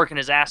 Mm-hmm. And he's working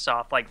his ass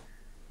off. Like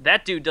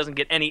that dude doesn't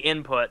get any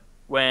input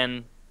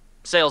when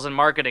sales and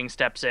marketing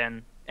steps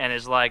in and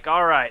is like,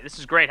 all right, this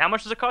is great. How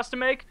much does it cost to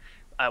make?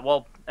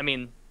 Well, I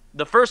mean,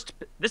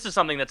 this is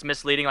something that's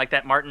misleading, like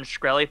that Martin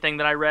Shkreli thing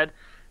that I read.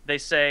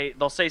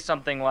 They'll say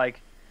something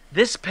like,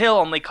 this pill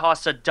only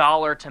costs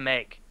 $1 to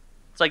make.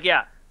 It's like,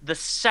 yeah, the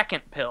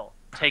second pill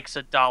takes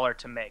 $1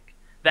 to make.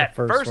 That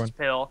first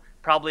pill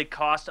probably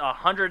cost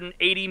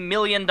 $180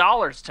 million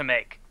to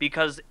make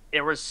because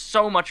there was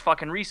so much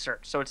fucking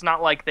research. So it's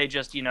not like they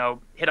just, you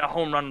know, hit a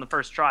home run on the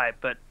first try.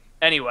 But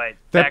anyway,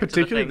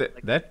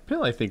 that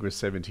pill I think was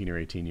 17 or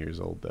 18 years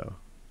old though.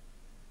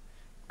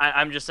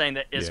 I'm just saying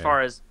that as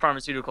far as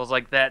pharmaceuticals,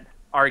 like that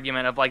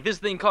argument of like this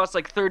thing costs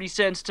like 30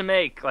 cents to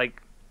make,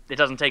 like it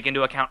doesn't take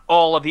into account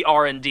all of the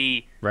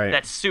R&D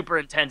that's super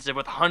intensive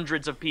with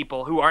hundreds of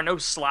people who are no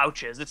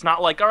slouches. It's not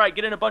like, all right,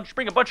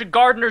 bring a bunch of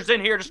gardeners in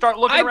here to start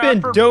looking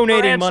around for I've been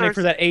donating money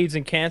for that AIDS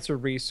and cancer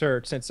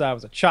research since I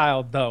was a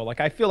child, though.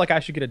 Like, I feel like I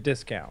should get a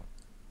discount.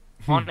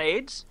 On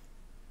AIDS?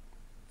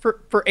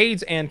 For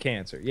AIDS and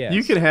cancer, yes.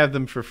 You can have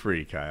them for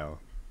free, Kyle.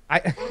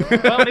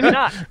 Well, maybe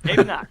not.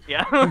 Maybe not.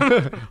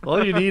 Yeah.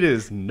 All you need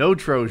is no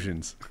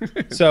Trojans.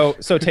 So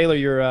Taylor,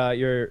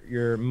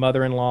 your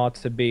mother-in-law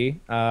to be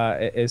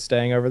is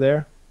staying over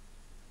there?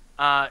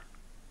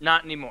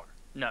 Not anymore.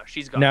 No,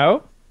 she's gone.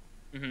 No.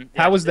 Mm-hmm.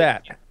 How was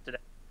that? Today.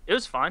 It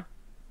was fine.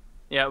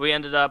 Yeah, we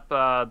ended up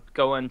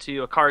going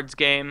to a cards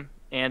game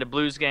and a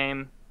blues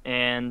game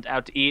and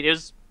out to eat.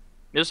 It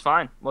was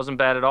fine. Wasn't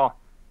bad at all.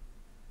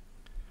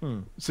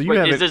 So you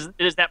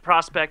is that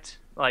prospect?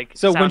 Like,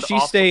 so when she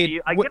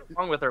stayed, I get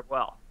along with her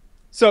well.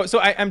 So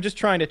I'm just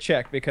trying to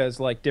check because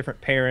like different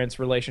parents'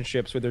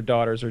 relationships with their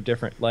daughters are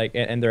different, like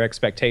and their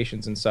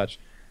expectations and such.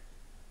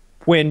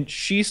 When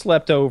she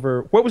slept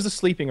over, what was the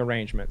sleeping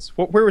arrangements?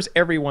 Where was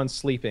everyone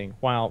sleeping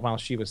while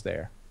she was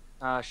there?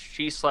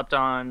 She slept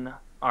on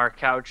our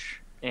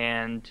couch,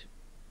 and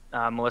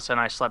Melissa and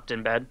I slept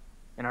in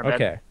our bed.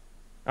 Okay.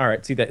 All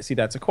right, see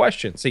that's a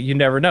question. So you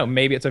never know.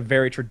 Maybe it's a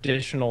very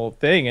traditional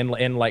thing,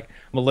 and like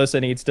Melissa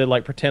needs to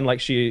like pretend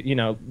like she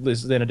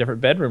lives in a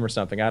different bedroom or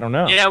something. I don't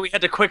know. Yeah, we had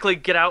to quickly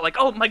get out. Like,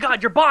 oh my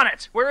God, your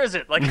bonnet. Where is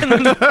it? Like,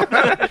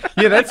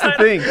 Yeah, that's the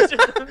thing.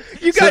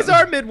 You guys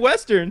are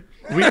Midwestern.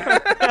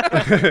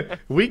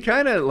 We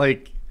kind of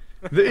like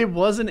it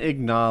wasn't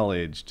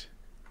acknowledged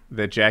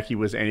that Jackie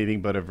was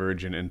anything but a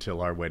virgin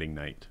until our wedding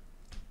night.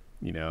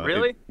 You know,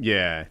 Really?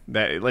 Yeah,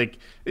 that like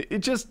it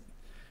just.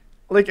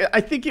 Like,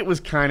 I think it was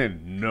kind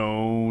of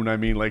known. I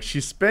mean, like, she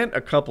spent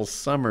a couple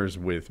summers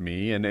with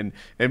me, and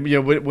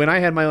you know, when I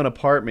had my own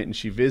apartment and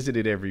she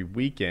visited every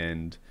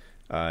weekend,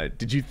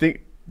 did you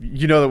think,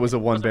 you know, that was a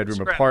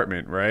one-bedroom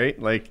apartment,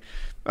 right? Like,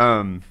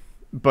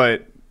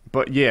 but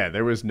yeah,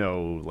 there was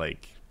no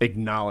like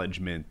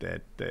acknowledgement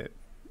that could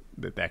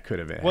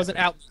have happened. It wasn't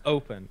out in the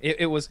open.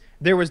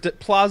 There was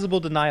plausible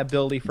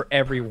deniability for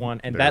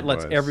everyone, and that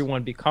lets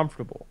everyone be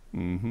comfortable.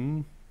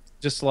 Mm-hmm.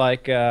 Just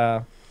like.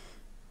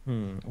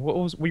 What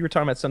was we were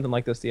talking about something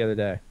like this the other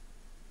day?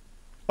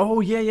 Oh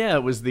yeah,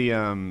 it was the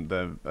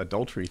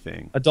adultery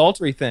thing.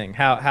 Adultery thing.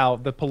 How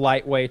the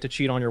polite way to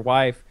cheat on your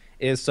wife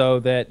is so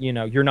that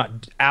you're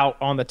not out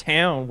on the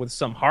town with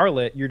some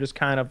harlot. You're just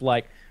kind of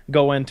like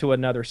go into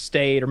another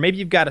state, or maybe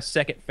you've got a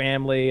second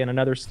family in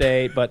another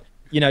state, but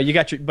you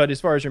got but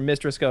as far as your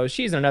mistress goes,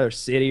 she's in another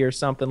city or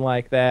something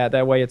like that.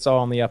 That way, it's all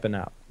on the up and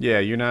up. Yeah,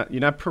 you're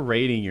not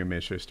parading your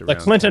mistress around. The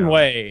Clinton town.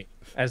 way,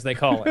 as they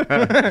call it.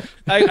 I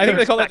think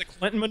they call that the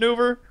Clinton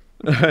maneuver.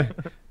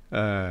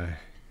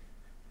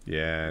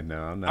 Yeah,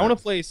 no, I'm not. I want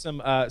to play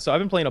some. So I've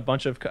been playing a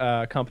bunch of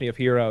Company of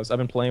Heroes. I've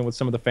been playing with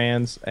some of the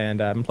fans,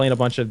 and I've been playing a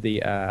bunch of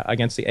the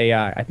against the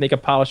AI. I think I'm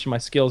polishing my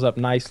skills up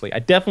nicely. I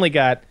definitely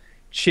got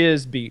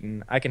Chiz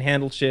beaten. I can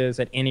handle Chiz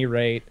at any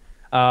rate.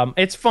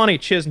 It's funny.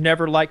 Chiz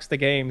never likes the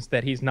games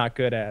that he's not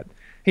good at.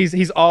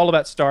 He's all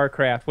about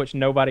StarCraft, which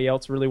nobody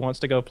else really wants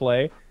to go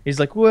play. He's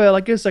like, well,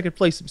 I guess I could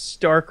play some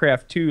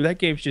StarCraft too. That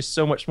game's just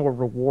so much more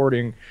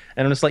rewarding.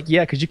 And I'm just like,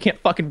 yeah, because you can't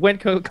fucking win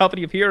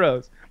Company of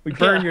Heroes. We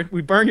burn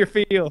your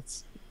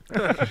fields.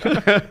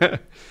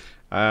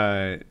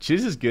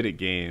 Chiz is good at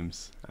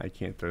games. I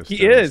can't throw.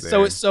 He is. There.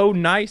 So it's so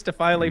nice to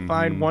finally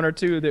find one or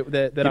two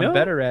that I'm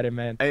better at him,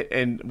 man.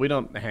 And we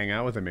don't hang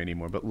out with him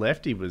anymore. But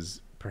Lefty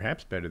was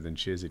perhaps better than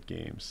Chiz at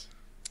games.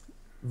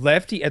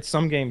 Lefty at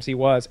some games he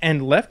was,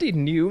 and Lefty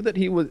knew that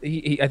he was.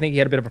 I think he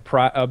had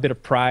a bit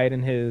of pride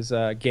in his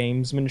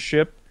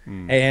gamesmanship,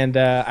 and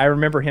I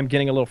remember him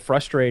getting a little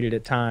frustrated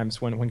at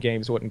times when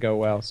games wouldn't go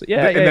well. So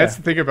yeah, and that's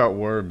the thing about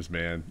Worms,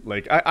 man.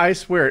 Like I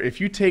swear,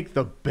 if you take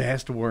the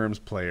best Worms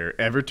player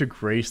ever to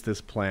grace this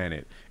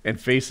planet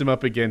and face him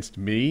up against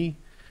me,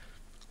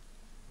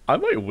 I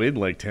might win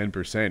like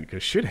 10%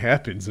 because shit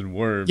happens in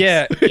Worms.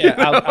 Yeah,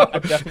 I'll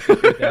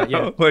definitely do that.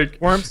 Yeah, like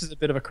Worms is a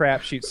bit of a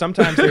crapshoot.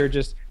 Sometimes they're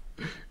just.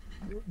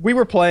 We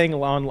were playing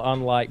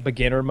on like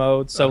beginner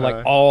mode, so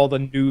like all the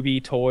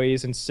newbie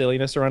toys and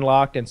silliness are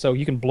unlocked, and so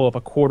you can blow up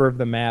a quarter of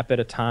the map at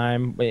a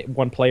time.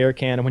 One player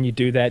can, and when you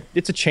do that,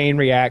 it's a chain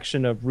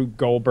reaction of Rube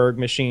Goldberg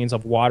machines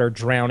of water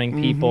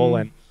drowning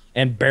people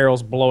and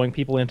barrels blowing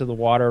people into the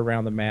water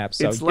around the map.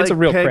 So it's a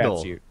real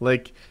crapshoot.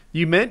 Like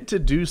you meant to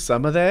do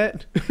some of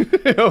that,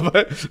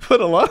 but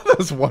a lot of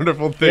those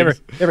wonderful things.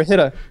 You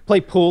ever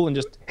play pool and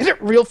just hit it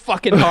real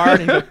fucking hard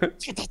and go,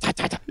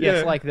 yeah,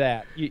 it's like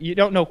that. You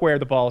don't know where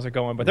the balls are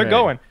going, but they're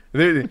going.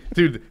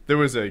 Dude, there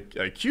was a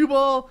cue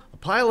ball, a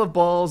pile of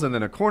balls, and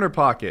then a corner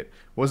pocket.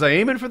 Was I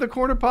aiming for the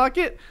corner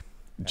pocket?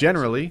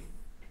 Generally.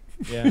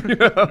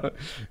 Yeah.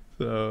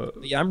 So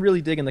yeah, I'm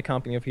really digging the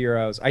Company of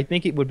Heroes. I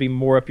think it would be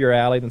more up your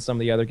alley than some of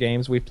the other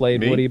games we've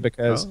played, Woody,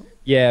 because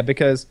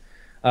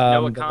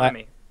no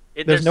economy.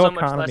 There's so no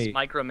much economy.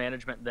 less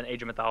micromanagement than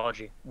Age of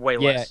Mythology. Way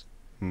less.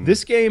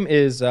 This game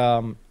is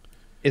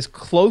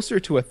closer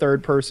to a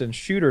third-person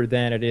shooter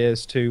than it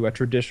is to a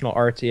traditional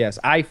RTS.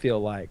 I feel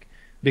like,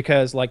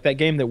 because like that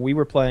game that we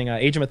were playing,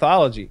 Age of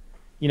Mythology.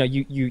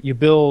 You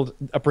build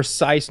a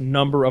precise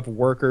number of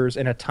workers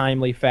in a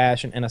timely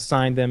fashion and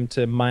assign them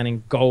to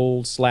mining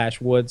gold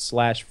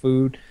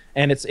 /wood/food,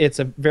 and it's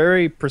a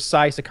very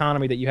precise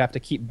economy that you have to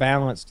keep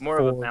balanced. More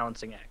of a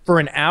balancing act. For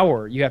an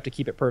hour, you have to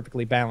keep it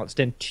perfectly balanced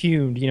and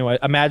tuned.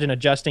 Imagine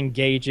adjusting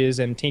gauges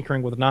and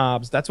tinkering with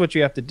knobs. That's what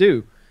you have to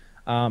do,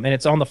 and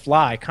it's on the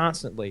fly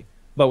constantly.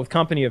 But with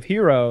Company of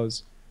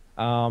Heroes,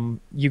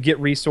 you get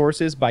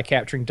resources by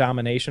capturing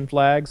domination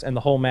flags, and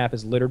the whole map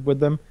is littered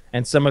with them.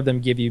 And some of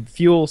them give you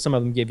fuel, some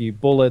of them give you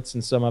bullets,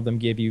 and some of them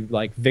give you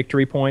like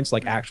victory points,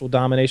 like actual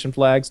domination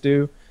flags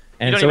do.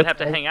 And you don't even have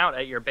to hang out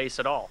at your base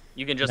at all.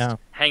 You can just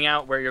hang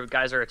out where your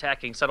guys are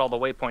attacking, set all the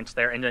waypoints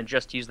there, and then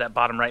just use that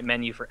bottom right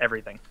menu for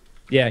everything.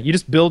 Yeah, you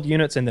just build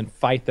units and then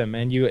fight them,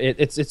 and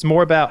it's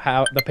more about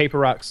how the paper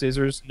rock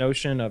scissors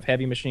notion of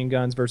heavy machine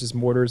guns versus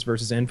mortars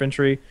versus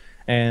infantry,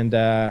 and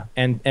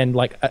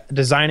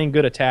designing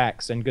good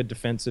attacks and good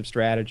defensive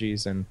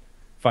strategies and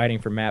fighting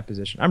for map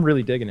position. I'm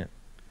really digging it.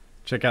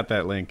 Check out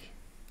that link.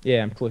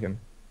 Yeah, I'm clicking.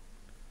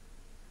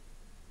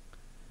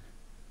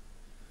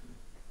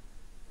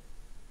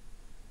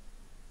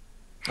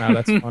 Oh,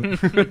 that's fun.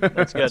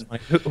 That's good.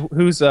 Funny.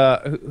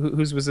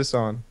 Whose was this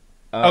on?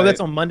 Oh, that's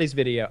on Monday's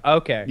video.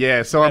 Okay.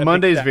 Yeah, so Got on a big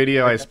Monday's stack.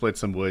 video, I Okay. split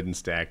some wood and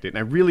stacked it, and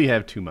I really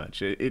have too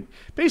much.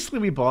 Basically,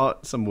 we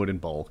bought some wood in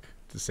bulk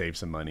to save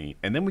some money,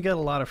 and then we got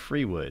a lot of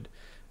free wood,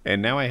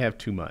 and now I have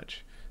too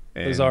much.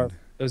 And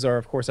Those are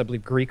of course I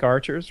believe Greek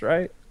archers,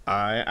 right?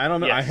 I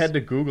don't know. I Yes. had to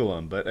Google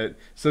them, but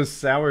so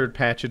Sour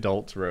Patch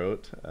Adults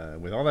wrote,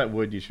 with all that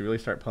wood, you should really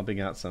start pumping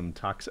out some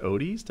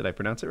Toxotes. Did I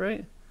pronounce it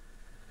right?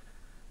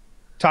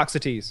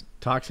 Toxotes.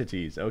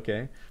 Toxotes.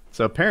 Okay.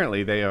 So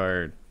apparently they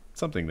are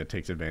something that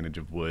takes advantage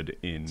of wood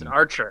in It's an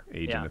archer.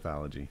 Asian Yeah.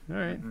 mythology. All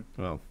right.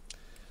 Well,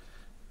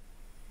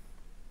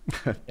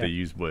 Yeah. they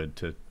use wood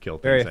to kill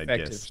Very things, I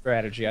effective guess.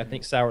 strategy. I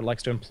think Sour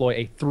likes to employ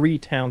a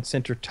 3-town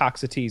center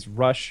Toxotes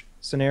rush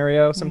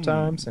scenario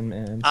sometimes,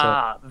 and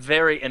so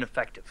Very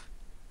ineffective.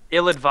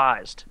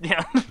 Ill-advised.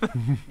 Yeah.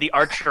 The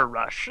archer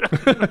rush.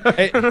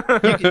 hey,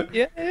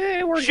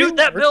 we're Shoot getting-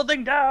 that we're-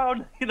 building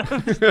down. You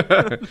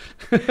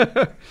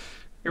know,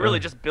 you're really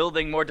just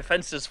building more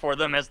defenses for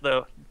them as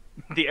the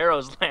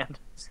arrows land.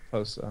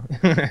 Suppose so.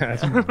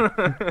 That's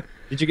funny.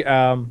 Did you?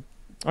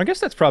 I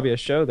guess that's probably a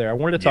show there. I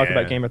wanted to talk Yeah.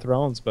 about Game of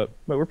Thrones, but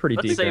we're pretty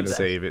Let's deep save into that. it.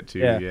 Save it too,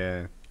 Yeah.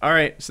 yeah. All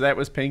right, so that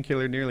was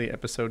Painkiller Nearly,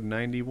 episode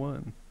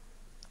 91.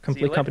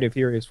 Complete later. company of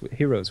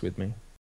heroes with me.